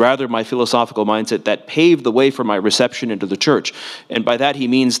faith. It was rather my philosophical mindset that paved the way for my reception into the church. And by that he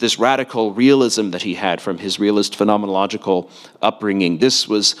means this radical realism that he had from his realist phenomenological upbringing. This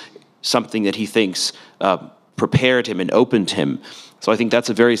was something that he thinks prepared him and opened him. So I think that's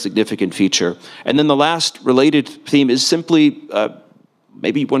a very significant feature. And then the last related theme is simply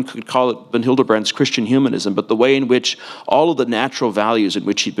maybe one could call it von Hildebrand's Christian humanism, but the way in which all of the natural values in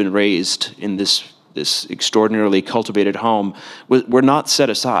which he'd been raised in this extraordinarily cultivated home were not set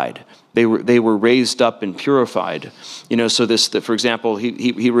aside. They were raised up and purified. So for example,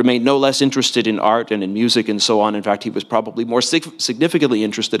 he remained no less interested in art and in music and so on. In fact, he was probably more significantly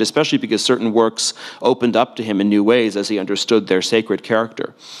interested, especially because certain works opened up to him in new ways as he understood their sacred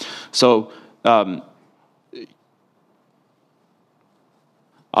character. So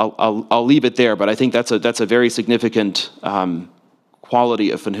I'll leave it there, but I think that's a very significant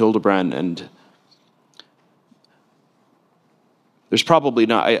quality of von Hildebrand, and there's probably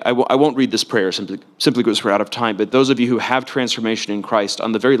not, I won't read this prayer simply because we're out of time, but those of you who have transformation in Christ,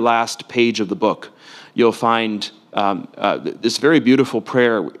 on the very last page of the book, you'll find this very beautiful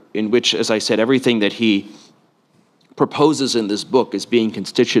prayer in which, as I said, everything that he proposes in this book as being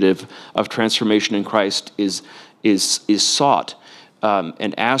constitutive of transformation in Christ is sought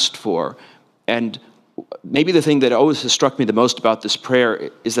and asked for. And maybe the thing that always has struck me the most about this prayer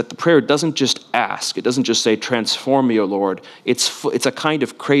is that the prayer doesn't just ask. It doesn't just say, transform me, O Lord. It's a kind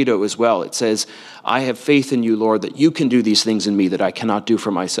of credo as well. It says, I have faith in you, Lord, that you can do these things in me that I cannot do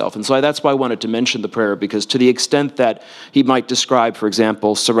for myself. And so that's why I wanted to mention the prayer, because to the extent that he might describe, for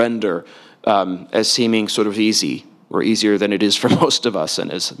example, surrender as seeming sort of easy, or easier than it is for most of us. And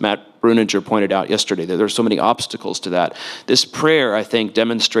as Matt Bruninger pointed out yesterday, that there are so many obstacles to that. This prayer, I think,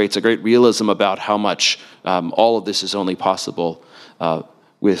 demonstrates a great realism about how much all of this is only possible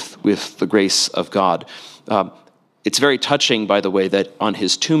with the grace of God. It's very touching, by the way, that on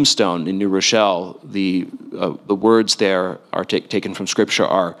his tombstone in New Rochelle, the words there are taken from Scripture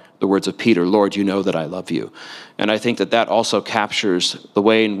are the words of Peter, Lord, you know that I love you. And I think that also captures the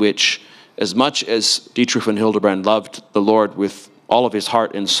way in which, as much as Dietrich von Hildebrand loved the Lord with all of his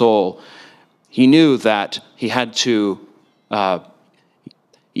heart and soul, he knew that he had to,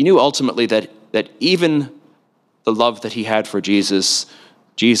 he knew ultimately that even the love that he had for Jesus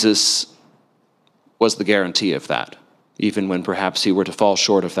was the guarantee of that, even when perhaps he were to fall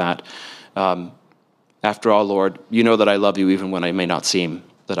short of that. After all, Lord, you know that I love you even when I may not seem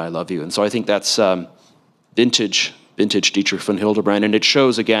that I love you. And so I think that's vintage Dietrich von Hildebrand, and it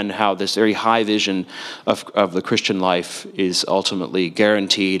shows again how this very high vision of the Christian life is ultimately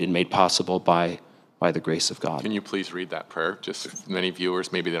guaranteed and made possible by the grace of God. Can you please read that prayer? Just many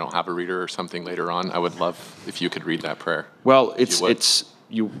viewers, maybe they don't have a reader or something later on. I would love if you could read that prayer. Well, it's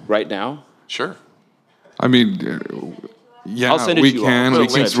you right now? Sure. I mean, yeah, I'll send it we to you can. all. We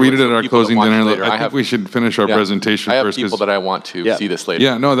can read it at our closing dinner. Later. I think we should finish our presentation I have first. people that I want to see this later.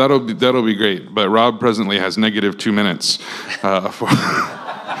 Yeah, no, that'll be great. But Rob presently has negative 2 minutes for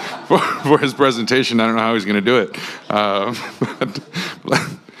his presentation. I don't know how he's going to do it. But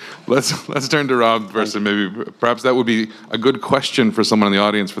let's turn to Rob first, and maybe perhaps that would be a good question for someone in the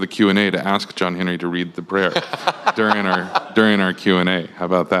audience for the Q&A to ask John Henry to read the prayer during our Q&A. How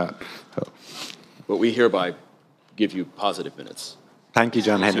about that? But we hereby give you positive minutes. Thank you,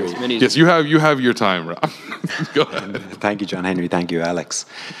 John Henry. Yes, you have your time, Rob. Go ahead. Thank you, John Henry. Thank you, Alex.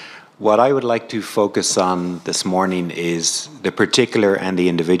 What I would like to focus on this morning is the particular and the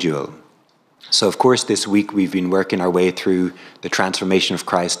individual. So, of course, this week we've been working our way through the transformation of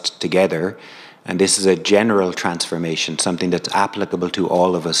Christ together, and this is a general transformation, something that's applicable to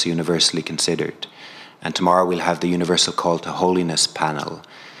all of us universally considered. And tomorrow we'll have the Universal Call to Holiness panel.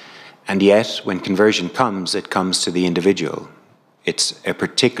 And yet, when conversion comes, it comes to the individual. It's a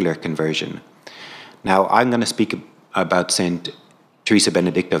particular conversion. Now, I'm going to speak about St. Teresa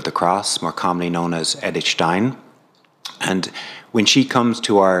Benedicta of the Cross, more commonly known as Edith Stein. And when she comes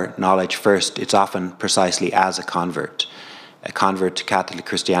to our knowledge first, it's often precisely as a convert to Catholic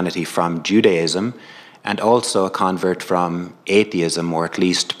Christianity from Judaism, and also a convert from atheism, or at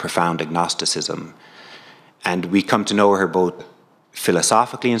least profound agnosticism. And we come to know her both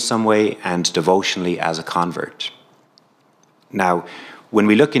philosophically in some way and devotionally as a convert. Now, when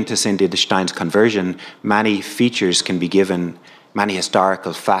we look into St. Edith Stein's conversion, many features can be given, many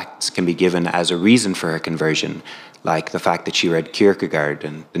historical facts can be given as a reason for her conversion, like the fact that she read Kierkegaard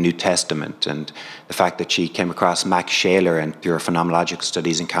and the New Testament, and the fact that she came across Max Scheler and through her phenomenological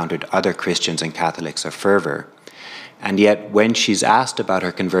studies encountered other Christians and Catholics of fervor. And yet, when she's asked about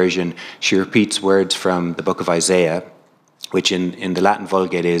her conversion, she repeats words from the book of Isaiah, which in the Latin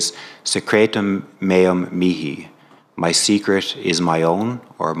Vulgate is secretum meum mihi, my secret is my own,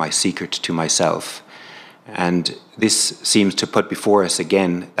 or my secret to myself. And this seems to put before us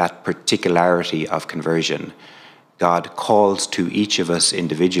again that particularity of conversion. God calls to each of us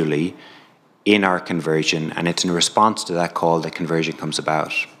individually in our conversion, and it's in response to that call that conversion comes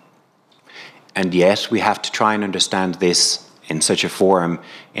about. And yet we have to try and understand this in such a forum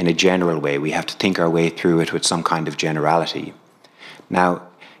in a general way. We have to think our way through it with some kind of generality. Now,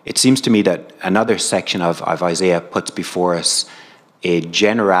 it seems to me that another section of Isaiah puts before us a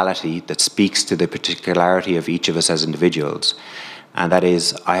generality that speaks to the particularity of each of us as individuals. And that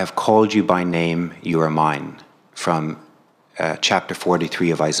is, I have called you by name, you are mine, from chapter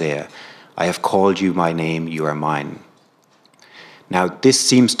 43 of Isaiah. I have called you by name, you are mine. Now, this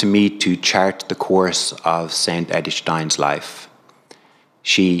seems to me to chart the course of St. Edith Stein's life.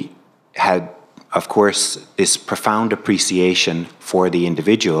 She had, of course, this profound appreciation for the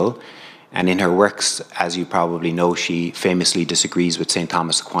individual, and in her works, as you probably know, she famously disagrees with St.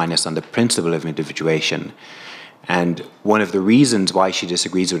 Thomas Aquinas on the principle of individuation. And one of the reasons why she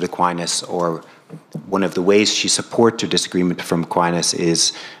disagrees with Aquinas, or one of the ways she supports her disagreement from Aquinas,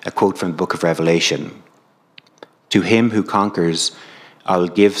 is a quote from the book of Revelation. To him who conquers, I will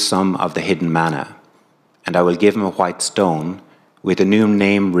give some of the hidden manna, and I will give him a white stone with a new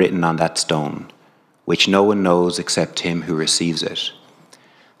name written on that stone, which no one knows except him who receives it.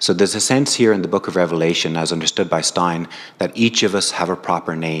 So there's a sense here in the book of Revelation, as understood by Stein, that each of us have a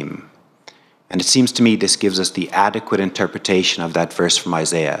proper name. And it seems to me this gives us the adequate interpretation of that verse from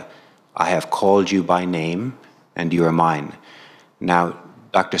Isaiah. I have called you by name, and you are mine. Now,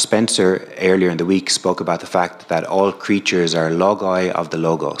 Dr. Spencer earlier in the week spoke about the fact that all creatures are logoi of the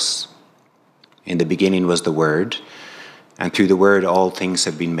Logos. In the beginning was the Word, and through the Word all things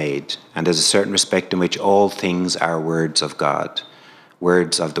have been made. And there's a certain respect in which all things are words of God,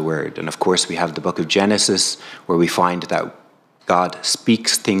 words of the Word. And of course we have the book of Genesis, where we find that God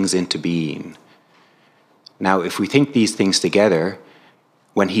speaks things into being. Now, if we think these things together,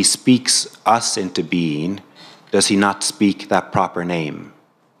 when he speaks us into being, does he not speak that proper name?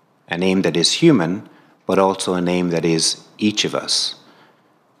 A name that is human, but also a name that is each of us,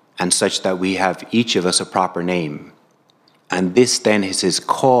 and such that we have each of us a proper name. And this then is his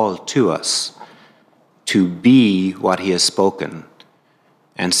call to us, to be what he has spoken.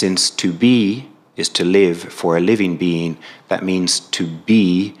 And since to be is to live for a living being, that means to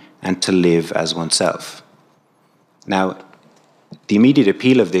be and to live as oneself. Now, the immediate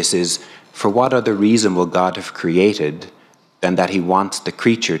appeal of this is, for what other reason will God have created than that he wants the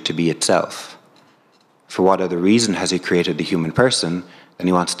creature to be itself? For what other reason has he created the human person than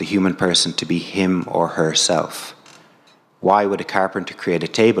he wants the human person to be him or herself? Why would a carpenter create a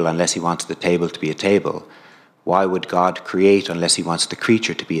table unless he wants the table to be a table? Why would God create unless he wants the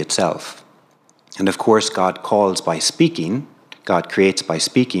creature to be itself? And of course, God calls by speaking, God creates by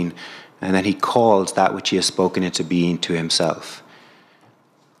speaking, and then he calls that which he has spoken into being to himself.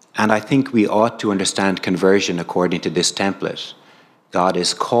 And I think we ought to understand conversion according to this template. God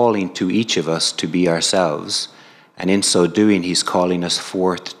is calling to each of us to be ourselves, and in so doing, he's calling us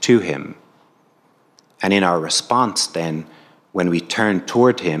forth to him. And in our response then, when we turn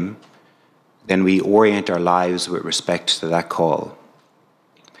toward him, then we orient our lives with respect to that call.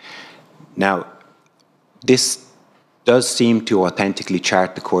 Now, this does seem to authentically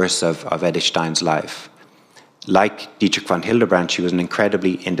chart the course of Edith Stein's life. Like Dietrich von Hildebrand, she was an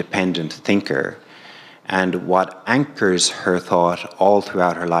incredibly independent thinker. And what anchors her thought all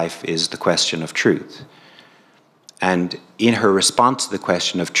throughout her life is the question of truth. And in her response to the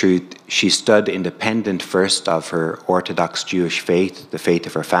question of truth, she stood independent first of her Orthodox Jewish faith, the faith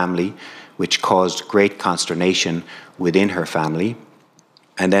of her family, which caused great consternation within her family.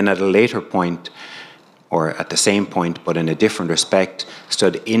 And then at a later point, or at the same point, but in a different respect,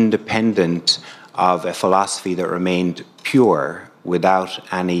 stood independent of a philosophy that remained pure without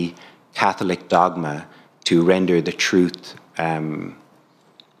any Catholic dogma to render the truth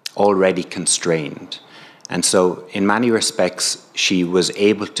already constrained. And so in many respects, she was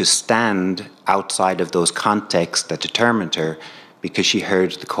able to stand outside of those contexts that determined her because she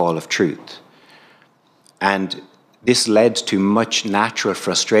heard the call of truth. And this led to much natural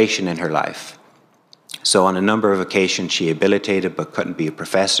frustration in her life. So on a number of occasions, she habilitated but couldn't be a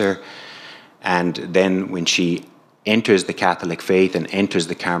professor. And then when she enters the Catholic faith and enters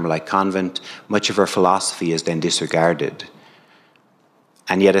the Carmelite convent, much of her philosophy is then disregarded.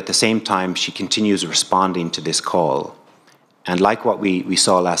 And yet at the same time, she continues responding to this call. And like what we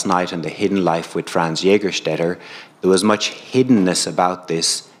saw last night in The Hidden Life with Franz Jägerstätter, there was much hiddenness about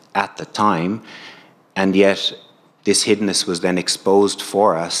this at the time, and yet this hiddenness was then exposed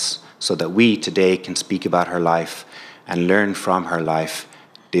for us so that we today can speak about her life and learn from her life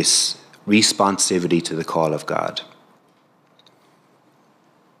this responsivity to the call of God.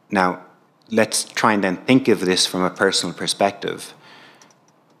 Now, let's try and then think of this from a personal perspective.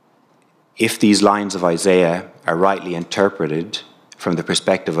 If these lines of Isaiah are rightly interpreted from the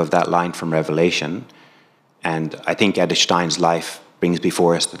perspective of that line from Revelation, and I think Edith Stein's life brings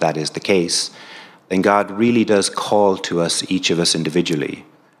before us that that is the case, then God really does call to us, each of us individually.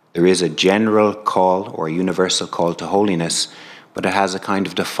 There is a general call or a universal call to holiness, but it has a kind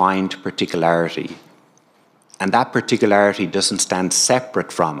of defined particularity. And that particularity doesn't stand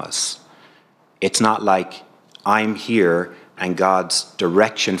separate from us. It's not like I'm here and God's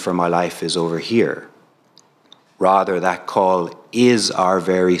direction for my life is over here. Rather, that call is our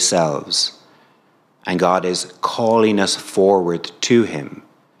very selves. And God is calling us forward to him.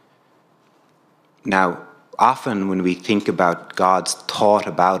 Now, often when we think about God's thought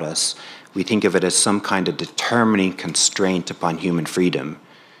about us, we think of it as some kind of determining constraint upon human freedom.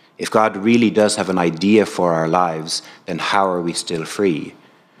 If God really does have an idea for our lives, then how are we still free?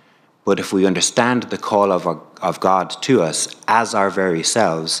 But if we understand the call of God to us as our very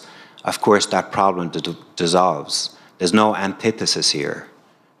selves, of course that problem dissolves. There's no antithesis here.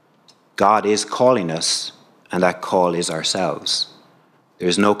 God is calling us, and that call is ourselves.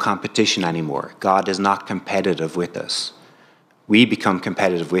 There's no competition anymore. God is not competitive with us. We become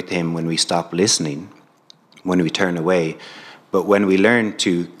competitive with him when we stop listening, when we turn away. But when we learn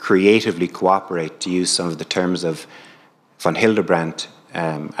to creatively cooperate, to use some of the terms of von Hildebrand,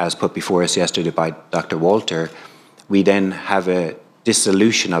 as put before us yesterday by Dr. Walter, we then have a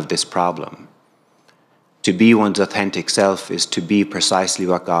dissolution of this problem. To be one's authentic self is to be precisely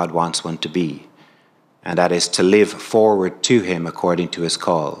what God wants one to be, and that is to live forward to him according to his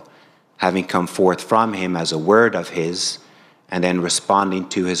call, having come forth from him as a word of his, and then responding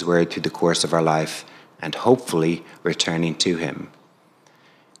to his word through the course of our life, and hopefully returning to him.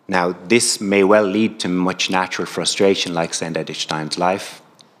 Now, this may well lead to much natural frustration like St. Edith Stein's life,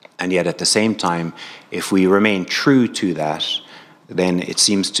 and yet at the same time, if we remain true to that, then it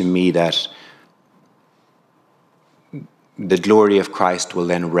seems to me that the glory of Christ will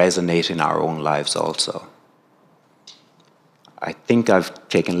then resonate in our own lives also. I think I've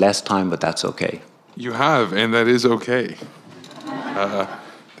taken less time, but that's okay. You have, and that is okay.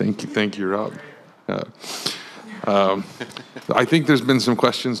 Thank you, Rob. I think there's been some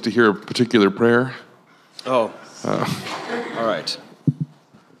questions to hear a particular prayer. Oh, all right.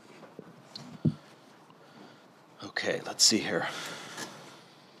 Okay, let's see here.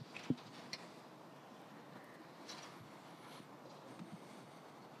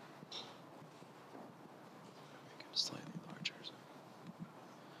 Slightly larger.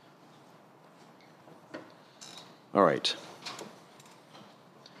 All right.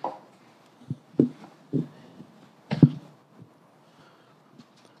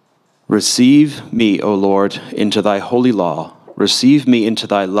 Receive me, O Lord, into thy holy law. Receive me into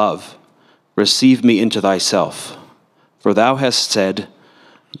thy love. Receive me into thyself. For thou hast said,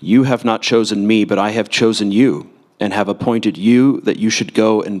 you have not chosen me, but I have chosen you, and have appointed you that you should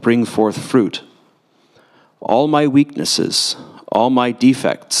go and bring forth fruit. All my weaknesses, all my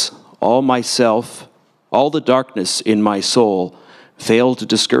defects, all myself, all the darkness in my soul fail to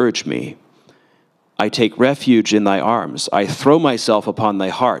discourage me. I take refuge in thy arms. I throw myself upon thy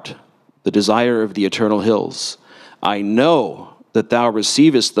heart, the desire of the eternal hills. I know that thou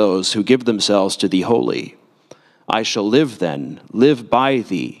receivest those who give themselves to thee wholly. I shall live then, live by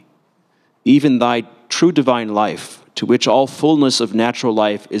thee, even thy true divine life, to which all fullness of natural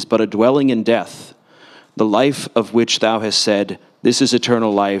life is but a dwelling in death, the life of which thou hast said, this is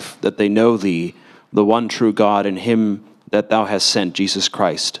eternal life, that they know thee, the one true God, and him that thou hast sent, Jesus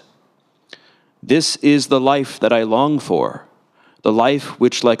Christ. This is the life that I long for, the life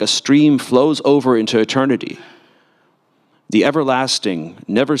which like a stream flows over into eternity, the everlasting,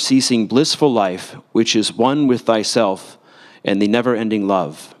 never-ceasing, blissful life which is one with thyself and the never-ending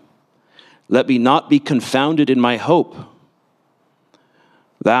love. Let me not be confounded in my hope.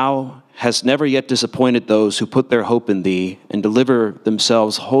 Thou hast never yet disappointed those who put their hope in thee and deliver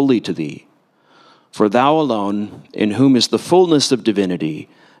themselves wholly to thee. For thou alone, in whom is the fullness of divinity,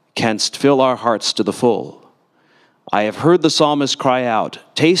 canst fill our hearts to the full. I have heard the psalmist cry out,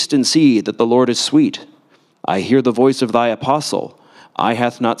 taste and see that the Lord is sweet. I hear the voice of thy apostle. Eye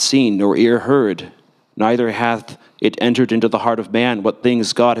hath not seen, nor ear heard, neither hath it entered into the heart of man what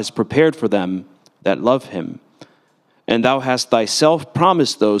things God has prepared for them that love him. And thou hast thyself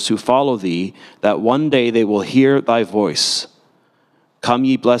promised those who follow thee that one day they will hear thy voice. Come,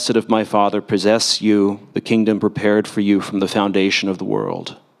 ye blessed of my Father, possess you the kingdom prepared for you from the foundation of the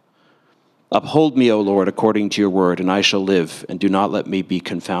world. Uphold me, O Lord, according to your word, and I shall live, and do not let me be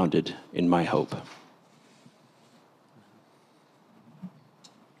confounded in my hope.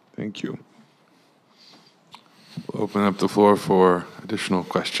 Thank you. We'll open up the floor for additional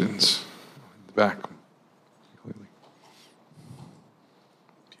questions. In the back.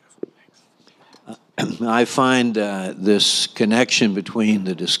 I find this connection between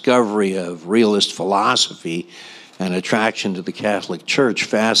the discovery of realist philosophy and attraction to the Catholic Church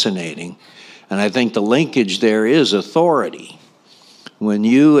fascinating. And I think the linkage there is authority. when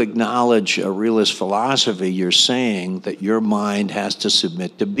you acknowledge a realist philosophy, you're saying that your mind has to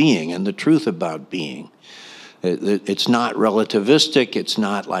submit to being and the truth about being. It's not relativistic. It's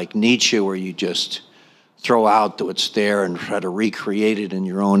not like Nietzsche where you just throw out what's there and try to recreate it in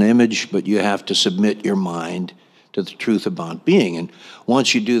your own image, but you have to submit your mind to the truth about being. And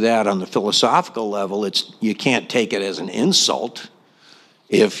once you do that on the philosophical level, you can't take it as an insult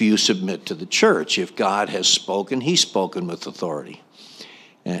if you submit to the church. If God has spoken, he's spoken with authority.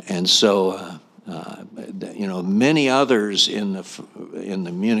 And so, many others in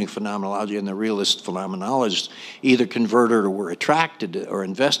the Munich phenomenology and the realist phenomenologists either converted or were attracted to, or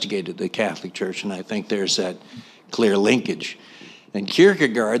investigated the Catholic Church, and I think there's that clear linkage. And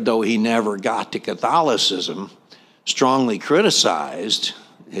Kierkegaard, though he never got to Catholicism, strongly criticized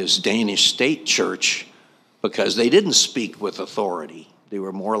his Danish state church because they didn't speak with authority. They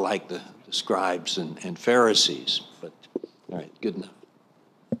were more like the scribes and Pharisees. But, all right, good enough.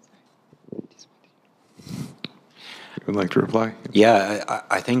 Would like to reply? Yeah,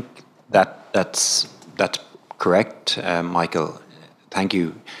 I think that's correct, Michael. Thank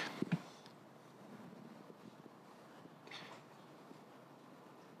you.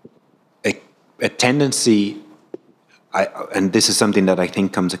 A tendency, and this is something that I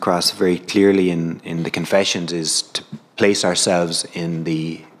think comes across very clearly in the Confessions, is to place ourselves in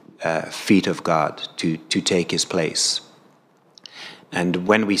the feet of God, to take his place. And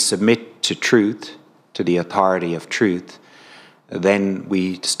when we submit to truth, to the authority of truth, then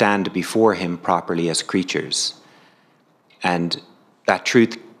we stand before him properly as creatures. And that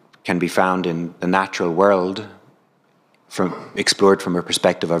truth can be found in the natural world, explored from a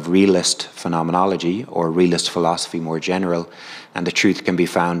perspective of realist phenomenology or realist philosophy more general, and the truth can be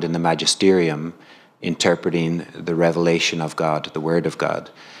found in the magisterium, interpreting the revelation of God, the Word of God.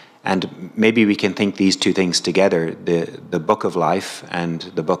 And maybe we can think these two things together, the book of life and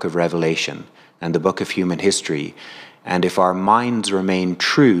the book of Revelation and the book of human history. And if our minds remain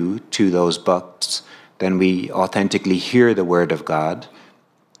true to those books, then we authentically hear the Word of God.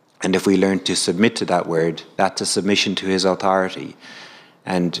 And if we learn to submit to that Word, that's a submission to his authority.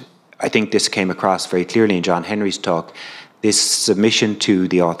 And I think this came across very clearly in John Henry's talk. This submission to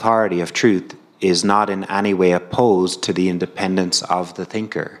the authority of truth is not in any way opposed to the independence of the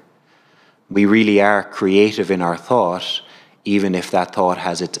thinker. We really are creative in our thought, even if that thought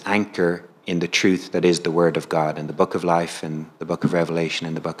has its anchor in the truth that is the Word of God, in the book of life, in the book of Revelation,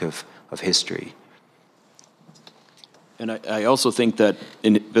 in the book of history. And I also think that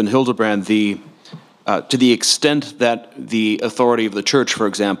in von Hildebrand, to the extent that the authority of the church, for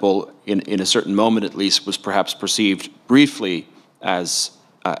example, in a certain moment at least, was perhaps perceived briefly as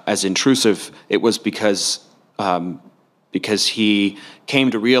intrusive, it was because he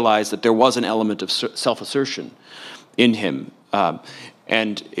came to realize that there was an element of self-assertion in him.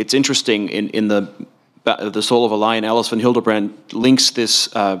 And it's interesting, in the Soul of a Lion, Alice von Hildebrand links this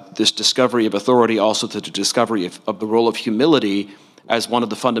discovery of authority also to the discovery of the role of humility as one of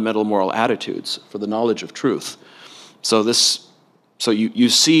the fundamental moral attitudes for the knowledge of truth. So you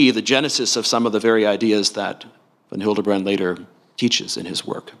see the genesis of some of the very ideas that von Hildebrand later teaches in his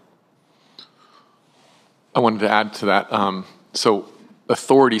work. I wanted to add to that. So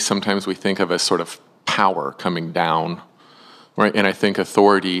authority sometimes we think of as sort of power coming down, right? And I think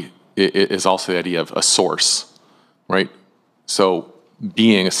authority is also the idea of a source, right? So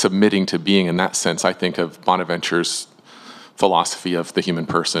submitting to being in that sense, I think of Bonaventure's philosophy of the human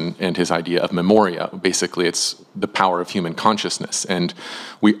person and his idea of memoria. Basically, it's the power of human consciousness, and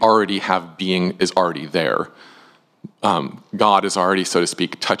we already have being is already there. God is already, so to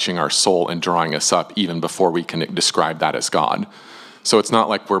speak, touching our soul and drawing us up even before we can describe that as God. So it's not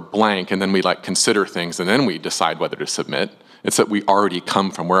like we're blank and then we consider things and then we decide whether to submit. It's that we already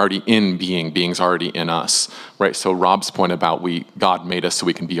we're already in being, being's already in us, right? So Rob's point about God made us so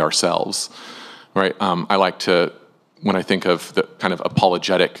we can be ourselves, right? I like to, when I think of the kind of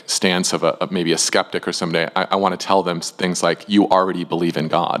apologetic stance of maybe a skeptic or somebody, I want to tell them things like, you already believe in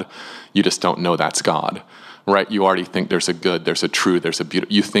God, you just don't know that's God. Right, you already think there's a good, there's a true, there's a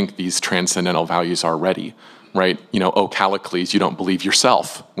beautiful. You think these transcendental values are ready, right? Oh, Callicles, you don't believe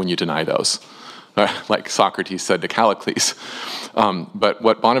yourself when you deny those, like Socrates said to Callicles. But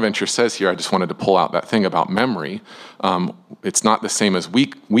what Bonaventure says here, I just wanted to pull out that thing about memory. It's not the same as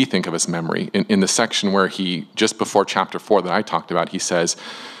we think of as memory. In the section where just before chapter 4 that I talked about, he says,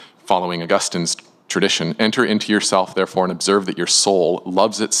 following Augustine's tradition, enter into yourself, therefore, and observe that your soul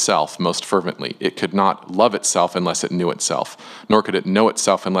loves itself most fervently. It could not love itself unless it knew itself, nor could it know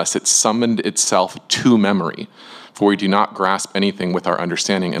itself unless it summoned itself to memory. For we do not grasp anything with our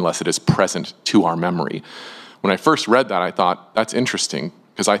understanding unless it is present to our memory. When I first read that, I thought, that's interesting,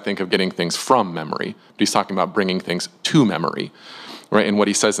 because I think of getting things from memory. But he's talking about bringing things to memory, right? And what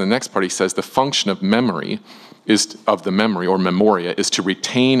he says in the next part, he says the function of memory of the memory, or memoria, is to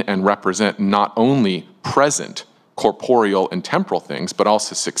retain and represent not only present, corporeal and temporal things, but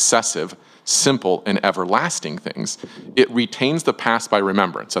also successive, simple, and everlasting things. It retains the past by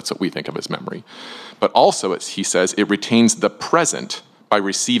remembrance. That's what we think of as memory. But also, he says, it retains the present by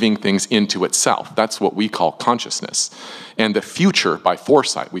receiving things into itself. That's what we call consciousness. And the future by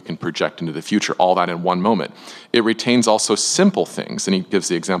foresight. We can project into the future, all that in one moment. It retains also simple things, and he gives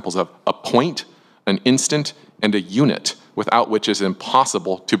the examples of a point, an instant, and a unit, without which it is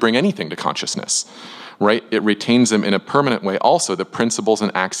impossible to bring anything to consciousness, right? It retains them in a permanent way also, the principles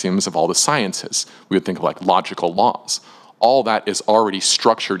and axioms of all the sciences. We would think of like logical laws. All that is already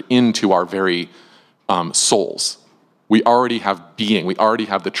structured into our very souls. We already have being, we already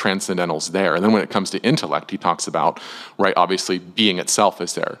have the transcendentals there. And then when it comes to intellect, he talks about, right, obviously being itself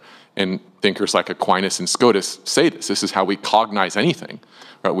is there. And thinkers like Aquinas and Scotus say this. This is how we cognize anything.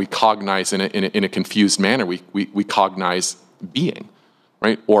 Right? We cognize in a confused manner. We cognize being,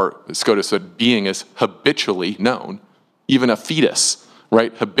 right? Or Scotus said being is habitually known. Even a fetus,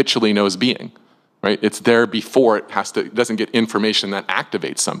 right, habitually knows being, right? It's there before it doesn't get information that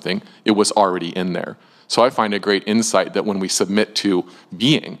activates something. It was already in there. So I find a great insight that when we submit to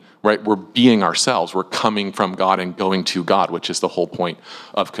being, right, we're being ourselves. We're coming from God and going to God, which is the whole point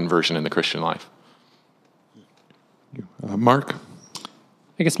of conversion in the Christian life. Mark?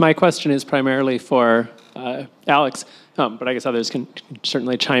 I guess my question is primarily for Alex, but I guess others can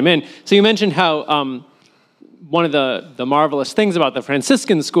certainly chime in. So you mentioned how one of the marvelous things about the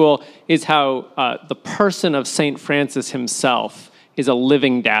Franciscan school is how the person of St. Francis himself is a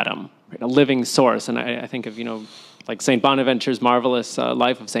living datum, right? A living source. And I think of, like St. Bonaventure's marvelous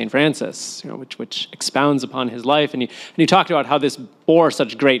life of St. Francis, which expounds upon his life. And you talked about how this bore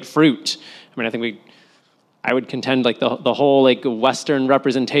such great fruit. I mean, I think I would contend like the whole like Western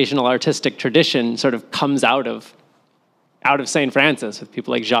representational artistic tradition sort of comes out of St. Francis with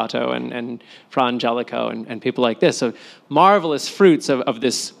people like Giotto and Fra Angelico and people like this. So marvelous fruits of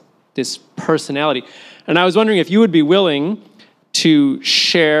this personality. And I was wondering if you would be willing to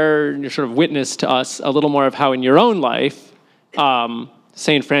share, sort of witness to us a little more of how in your own life,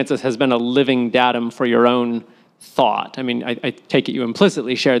 St. Francis has been a living datum for your own thought. I mean, I take it you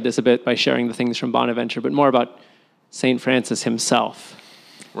implicitly shared this a bit by sharing the things from Bonaventure, but more about St. Francis himself,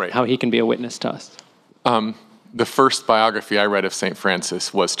 right? How he can be a witness to us. The first biography I read of St.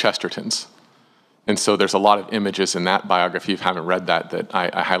 Francis was Chesterton's. And so there's a lot of images in that biography, if you haven't read that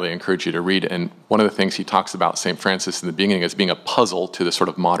I highly encourage you to read. And one of the things he talks about St. Francis in the beginning as being a puzzle to the sort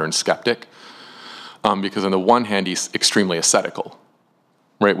of modern skeptic, because on the one hand, he's extremely ascetical,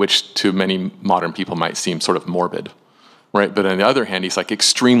 right, which to many modern people might seem sort of morbid, right? But on the other hand, he's like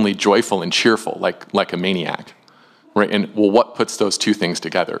extremely joyful and cheerful, like a maniac, right? And well, what puts those two things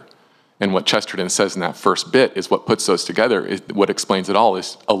together? And what Chesterton says in that first bit is what puts those together, is what explains it all,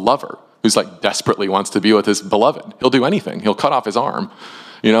 is a lover who's like desperately wants to be with his beloved. He'll do anything. He'll cut off his arm,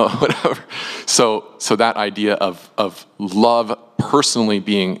 whatever. So that idea of love personally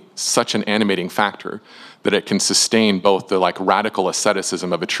being such an animating factor that it can sustain both the like radical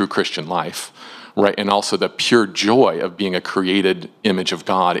asceticism of a true Christian life, right, and also the pure joy of being a created image of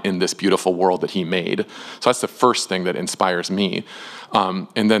God in this beautiful world that he made. So that's the first thing that inspires me.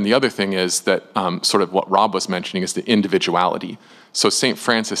 And then the other thing is that sort of what Rob was mentioning is the individuality. So St.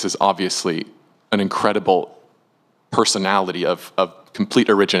 Francis is obviously an incredible personality of complete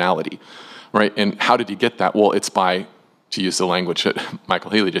originality, right? And how did he get that? Well, it's by, to use the language that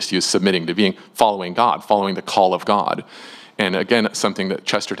Michael Haley just used, submitting to being, following God, following the call of God. And again, something that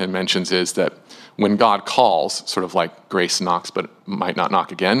Chesterton mentions is that when God calls, sort of like grace knocks but might not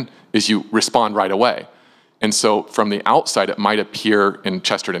knock again, is you respond right away. And so from the outside, it might appear, and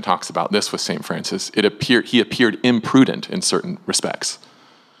Chesterton talks about this with St. Francis, he appeared imprudent in certain respects,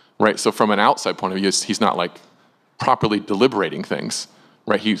 right? So from an outside point of view, he's not like properly deliberating things,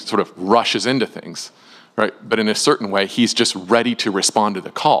 right? He sort of rushes into things, right? But in a certain way, he's just ready to respond to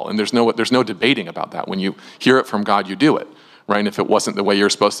the call. And there's no debating about that. When you hear it from God, you do it, right? And if it wasn't the way you're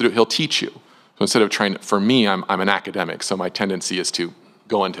supposed to do it, he'll teach you. So instead of trying, for me, I'm an academic, so my tendency is to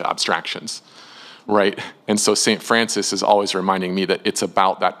go into abstractions, right? And so St. Francis is always reminding me that it's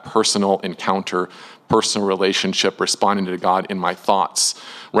about that personal encounter, personal relationship, responding to God in my thoughts,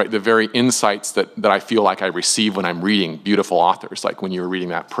 right? The very insights that I feel like I receive when I'm reading beautiful authors, like when you were reading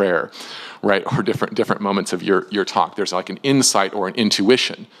that prayer, right? Or different moments of your talk. There's like an insight or an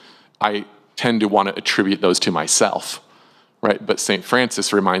intuition. I tend to want to attribute those to myself, right? But St.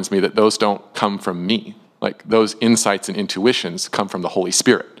 Francis reminds me that those don't come from me. Like those insights and intuitions come from the Holy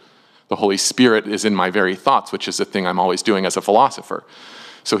Spirit. The Holy Spirit is in my very thoughts, which is the thing I'm always doing as a philosopher.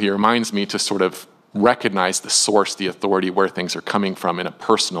 So he reminds me to sort of recognize the source, the authority, where things are coming from in a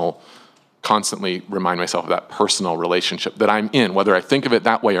personal, constantly remind myself of that personal relationship that I'm in. Whether I think of it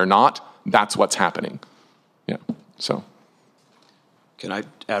that way or not, that's what's happening. Yeah, so. Can I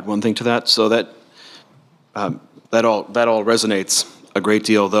add one thing to that? So that that all resonates a great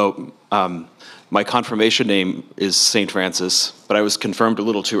deal, though my confirmation name is St. Francis, but I was confirmed a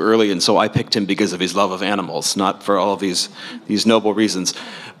little too early, and so I picked him because of his love of animals, not for all of these noble reasons.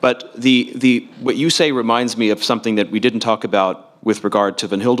 But what you say reminds me of something that we didn't talk about with regard to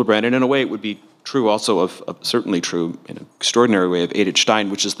von Hildebrand, and in a way it would be true also of certainly true in an extraordinary way of Edith Stein,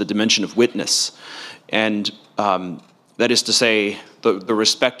 which is the dimension of witness. And that is to say, the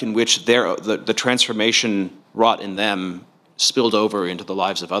respect in which the transformation wrought in them spilled over into the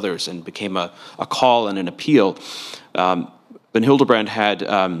lives of others and became a call and an appeal. Von Hildebrand had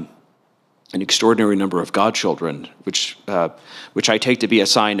an extraordinary number of godchildren, which I take to be a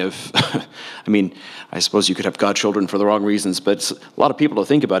sign of, I mean, I suppose you could have godchildren for the wrong reasons, but it's a lot of people to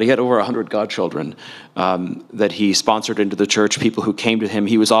think about. He had over 100 godchildren that he sponsored into the church, people who came to him.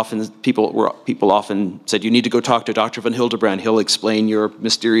 He was often, people often said, you need to go talk to Dr. von Hildebrand. He'll explain your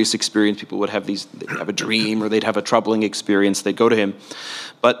mysterious experience. People would have they'd have a dream or they'd have a troubling experience. They'd go to him.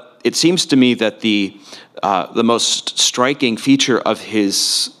 But it seems to me that the most striking feature of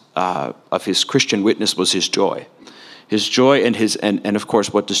his Christian witness was his joy. His joy and of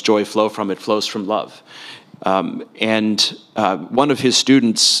course, what does joy flow from? It flows from love. And one of his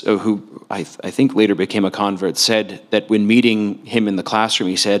students, who I think later became a convert, said that when meeting him in the classroom,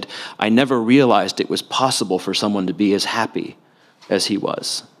 he said, "I never realized it was possible for someone to be as happy as he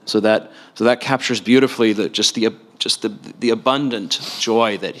was." So that captures beautifully the abundant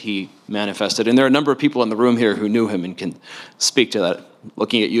joy that he manifested. And there are a number of people in the room here who knew him and can speak to that.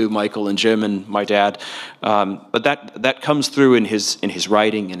 Looking at you, Michael and Jim and my dad, but that comes through in his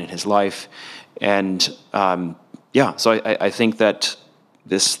writing and in his life, and so I think that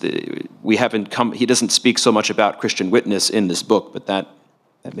he doesn't speak so much about Christian witness in this book, but that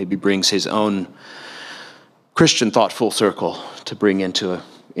maybe brings his own Christian thought full circle to bring into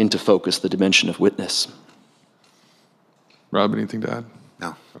focus the dimension of witness. Rob, anything to add?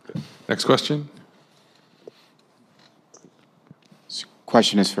 No. Okay. Next question.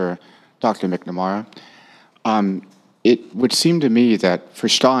 Question is for Dr. McNamara. It would seem to me that for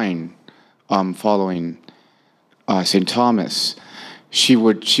Stein, following St. Thomas, she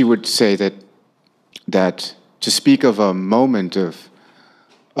would say that to speak of a moment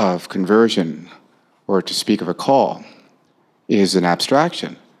of conversion or to speak of a call is an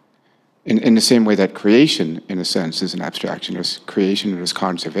abstraction. In the same way that creation, in a sense, is an abstraction. There's creation and there's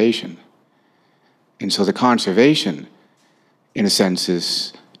conservation. And so the conservation, in a sense,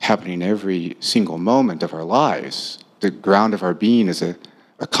 is happening every single moment of our lives. The ground of our being is a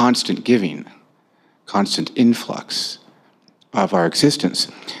constant giving, constant influx of our existence.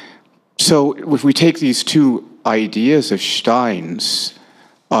 So if we take these two ideas of Stein's,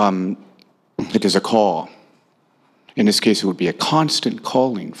 that there's a call. In this case, it would be a constant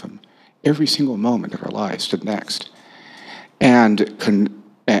calling from every single moment of our lives to the next. And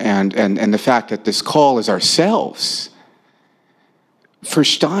the fact that this call is ourselves. For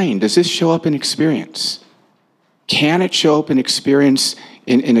Stein, does this show up in experience? Can it show up in experience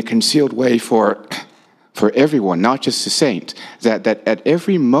in a concealed way for everyone, not just the saint? That at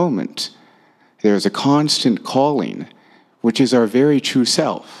every moment there is a constant calling, which is our very true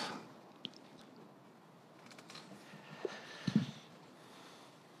self.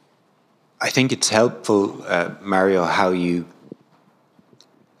 I think it's helpful, Mario, how you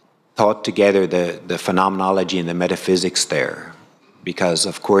thought together the phenomenology and the metaphysics there. Because,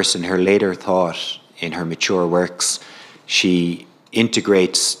 of course, in her later thought, in her mature works, she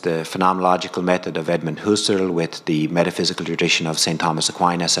integrates the phenomenological method of Edmund Husserl with the metaphysical tradition of St. Thomas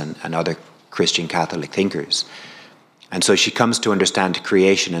Aquinas and other Christian Catholic thinkers. And so she comes to understand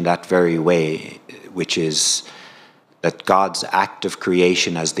creation in that very way, which is that God's act of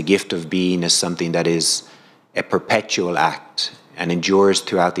creation as the gift of being is something that is a perpetual act and endures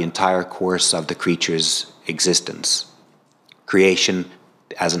throughout the entire course of the creature's existence. Creation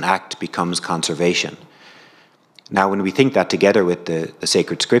as an act becomes conservation. Now, when we think that together with the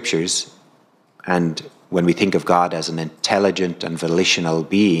sacred scriptures, and when we think of God as an intelligent and volitional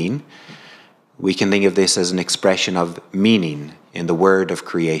being, we can think of this as an expression of meaning in the word of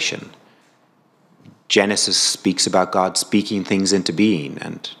creation. Genesis speaks about God speaking things into being,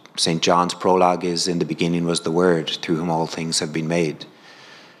 and St. John's prologue is, "In the beginning was the Word, through whom all things have been made."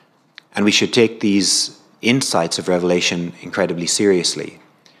 And we should take these insights of revelation incredibly seriously.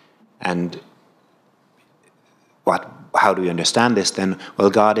 And how do we understand this then? Well,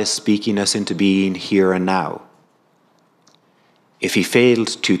 God is speaking us into being here and now. If he failed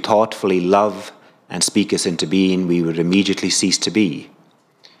to thoughtfully love and speak us into being, we would immediately cease to be.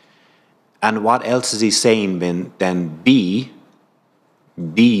 And what else is he saying than be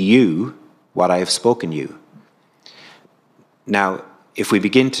you what I have spoken you? Now, if we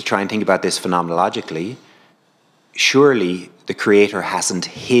begin to try and think about this phenomenologically, surely the Creator hasn't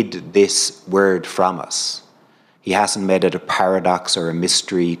hid this word from us. He hasn't made it a paradox or a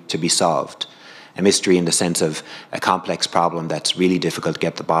mystery to be solved. A mystery in the sense of a complex problem that's really difficult to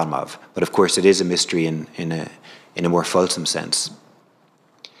get to the bottom of. But of course it is a mystery in a more fulsome sense.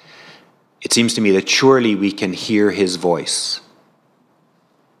 It seems to me that surely we can hear his voice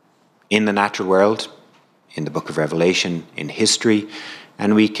in the natural world, in the book of Revelation, in history,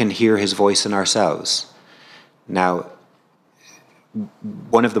 and we can hear his voice in ourselves. Now,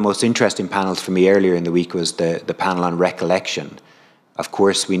 one of the most interesting panels for me earlier in the week was the panel on recollection. Of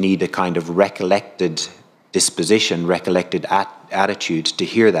course, we need a kind of recollected disposition, recollected attitude to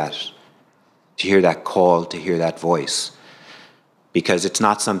hear that call, to hear that voice. Because it's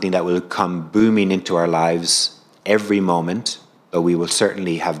not something that will come booming into our lives every moment, though we will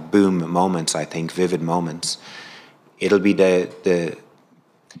certainly have boom moments, I think, vivid moments. It'll be the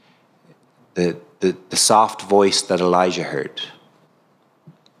soft voice that Elijah heard.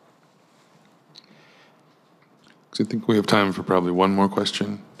 So I think we have time for probably one more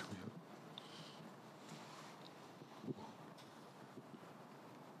question.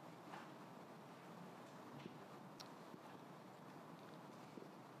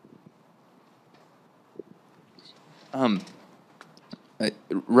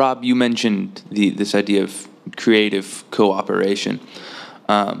 Rob, you mentioned this idea of creative cooperation.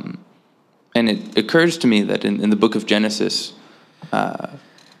 And it occurs to me that in the book of Genesis,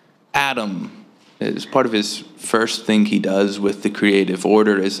 Adam, as part of his first thing he does with the creative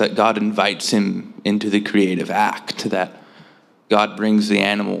order is that God invites him into the creative act, that God brings the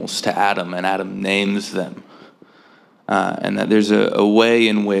animals to Adam and Adam names them. And that there's a way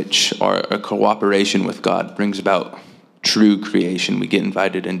in which our cooperation with God brings about true creation. We get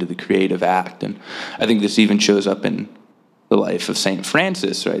invited into the creative act. And I think this even shows up in the life of St.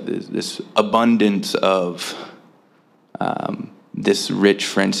 Francis, right? This abundance of this rich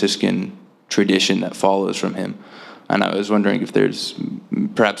Franciscan tradition that follows from him. And I was wondering if there's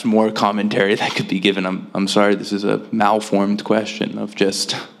perhaps more commentary that could be given. I'm sorry, this is a malformed question of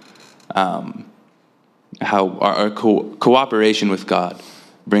just how our cooperation with God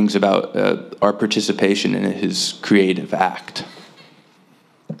brings about our participation in his creative act.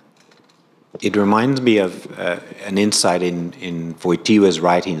 It reminds me of an insight in Wojtyła's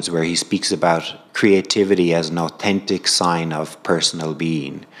writings where he speaks about creativity as an authentic sign of personal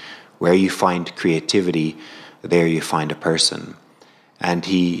being. Where you find creativity, there you find a person. And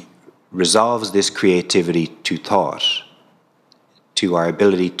he resolves this creativity to thought, to our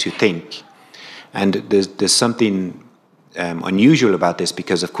ability to think. And there's something unusual about this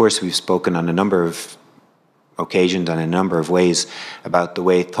because, of course, we've spoken on a number of occasions and in a number of ways about the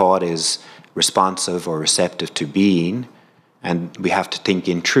way thought is responsive or receptive to being, and we have to think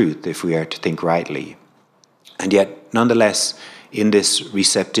in truth if we are to think rightly. And yet, nonetheless, in this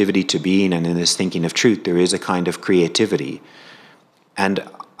receptivity to being and in this thinking of truth, there is a kind of creativity. And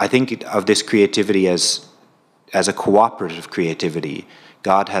I think of this creativity as a cooperative creativity.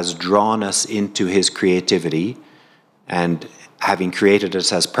 God has drawn us into his creativity, and having created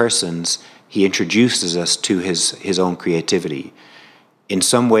us as persons, he introduces us to his own creativity. In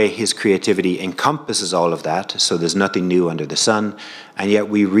some way, his creativity encompasses all of that, so there's nothing new under the sun, and yet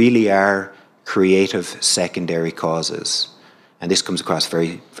we really are creative secondary causes. And this comes across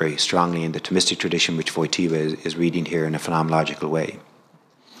very, very strongly in the Thomistic tradition, which Wojtyła is reading here in a phenomenological way.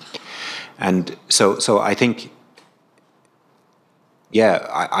 And so I think,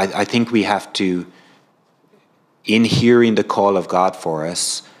 I think we have to, in hearing the call of God for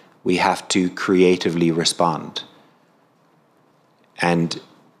us, we have to creatively respond. And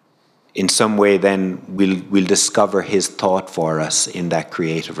in some way then we'll discover his thought for us in that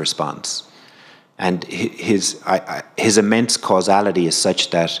creative response. And his immense causality is such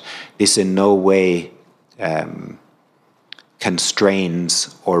that this in no way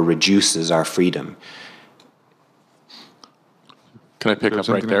constrains or reduces our freedom. Can I pick up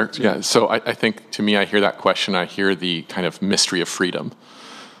right there? Yeah, so I think, to me, I hear that question, I hear the kind of mystery of freedom.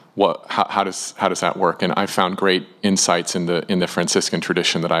 how does that work? And I found great insights in the Franciscan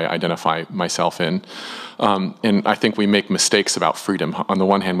tradition that I identify myself in. And I think we make mistakes about freedom. On the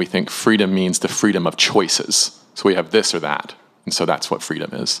one hand, we think freedom means the freedom of choices. So we have this or that. And so that's what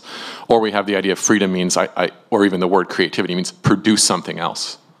freedom is. Or we have the idea of freedom means, or even the word creativity means produce something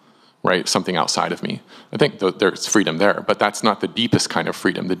else, right? Something outside of me. I think there's freedom there, but that's not the deepest kind of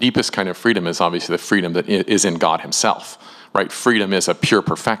freedom. The deepest kind of freedom is obviously the freedom that is in God himself, right? Freedom is a pure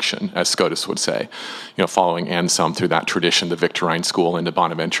perfection, as Scotus would say, following Anselm through that tradition, the Victorine school, into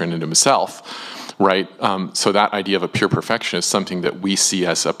Bonaventure and into himself, right? So that idea of a pure perfection is something that we see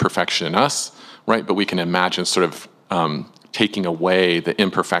as a perfection in us, right? But we can imagine sort of taking away the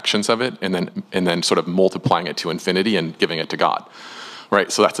imperfections of it and then sort of multiplying it to infinity and giving it to God,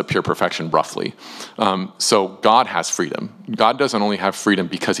 right? So that's a pure perfection, roughly. So God has freedom. God doesn't only have freedom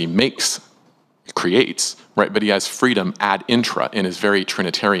because he creates, right? But he has freedom ad intra in his very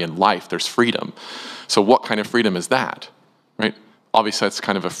Trinitarian life. There's freedom. So what kind of freedom is that, right? Obviously, that's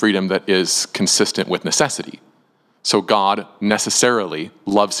kind of a freedom that is consistent with necessity. So God necessarily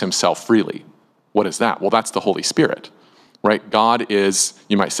loves himself freely. What is that? Well, that's the Holy Spirit, right? God is,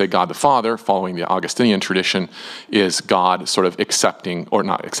 you might say God the Father, following the Augustinian tradition, is God sort of accepting, or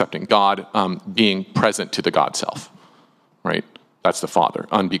not accepting, God being present to the God self, right? That's the Father,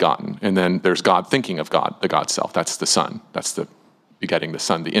 unbegotten. And then there's God thinking of God, the God self. That's the Son. That's the begetting the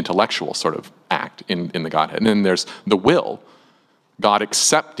Son, the intellectual sort of act in the Godhead. And then there's the will, God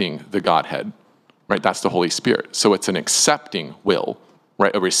accepting the Godhead, right? That's the Holy Spirit. So it's an accepting will,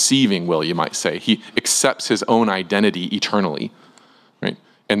 right? A receiving will, you might say. He accepts his own identity eternally, right?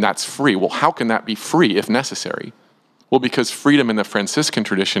 And that's free. Well, how can that be free if necessary? Well, because freedom in the Franciscan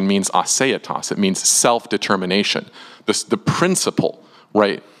tradition means aseitas. It means self-determination. The principle,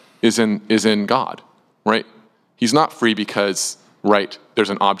 right, is in God, right? He's not free because, right, there's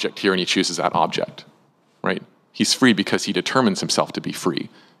an object here and he chooses that object, right? He's free because he determines himself to be free,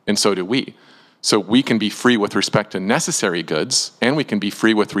 and so do we. So we can be free with respect to necessary goods, and we can be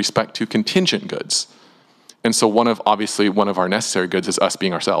free with respect to contingent goods. And so obviously one of our necessary goods is us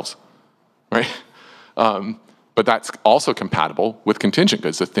being ourselves, right? But that's also compatible with contingent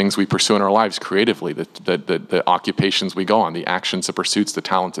goods, the things we pursue in our lives creatively, the occupations we go on, the actions, the pursuits, the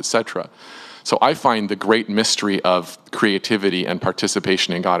talents, etc. So I find the great mystery of creativity and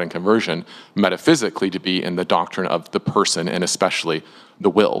participation in God and conversion metaphysically to be in the doctrine of the person, and especially the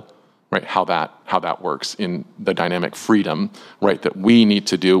will, right? How that works in the dynamic freedom, right? That we need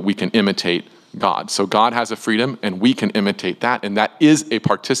to do. We can imitate God. So God has a freedom, and we can imitate that, and that is a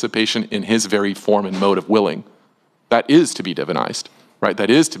participation in his very form and mode of willing. That is to be divinized, right? That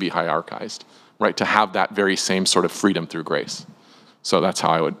is to be hierarchized, right? To have that very same sort of freedom through grace. So that's how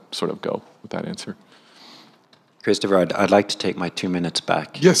I would sort of go with that answer. Christopher, I'd like to take my 2 minutes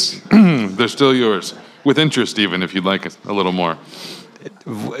back. Yes, they're still yours. With interest, even, if you'd like a little more.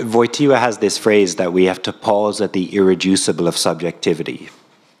 Wojtyła has this phrase that we have to pause at the irreducible of subjectivity.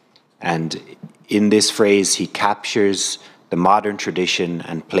 And in this phrase, he captures the modern tradition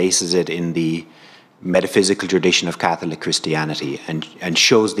and places it in the metaphysical tradition of Catholic Christianity, and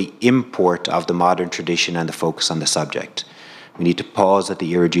shows the import of the modern tradition and the focus on the subject. We need to pause at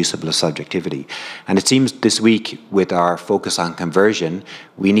the irreducible of subjectivity. And it seems this week, with our focus on conversion,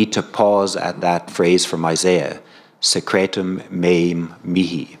 we need to pause at that phrase from Isaiah, secretum meum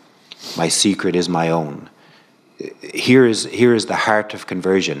mihi, my secret is my own. Here is the heart of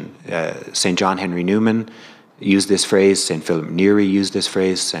conversion. St. John Henry Newman used this phrase, St. Philip Neri used this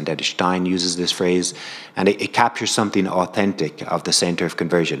phrase, St. Edith Stein uses this phrase, and it captures something authentic of the center of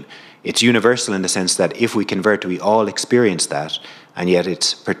conversion. It's universal in the sense that if we convert, we all experience that, and yet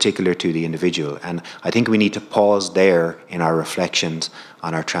it's particular to the individual. And I think we need to pause there in our reflections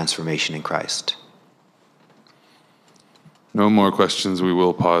on our transformation in Christ. No more questions. We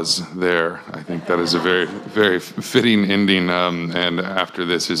will pause there. I think that is a very, very fitting ending, and after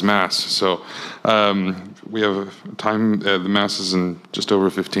this is Mass. So we have time, the Mass is in just over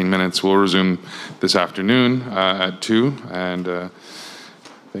 15 minutes. We'll resume this afternoon at 2, and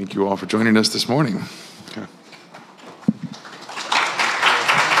thank you all for joining us this morning.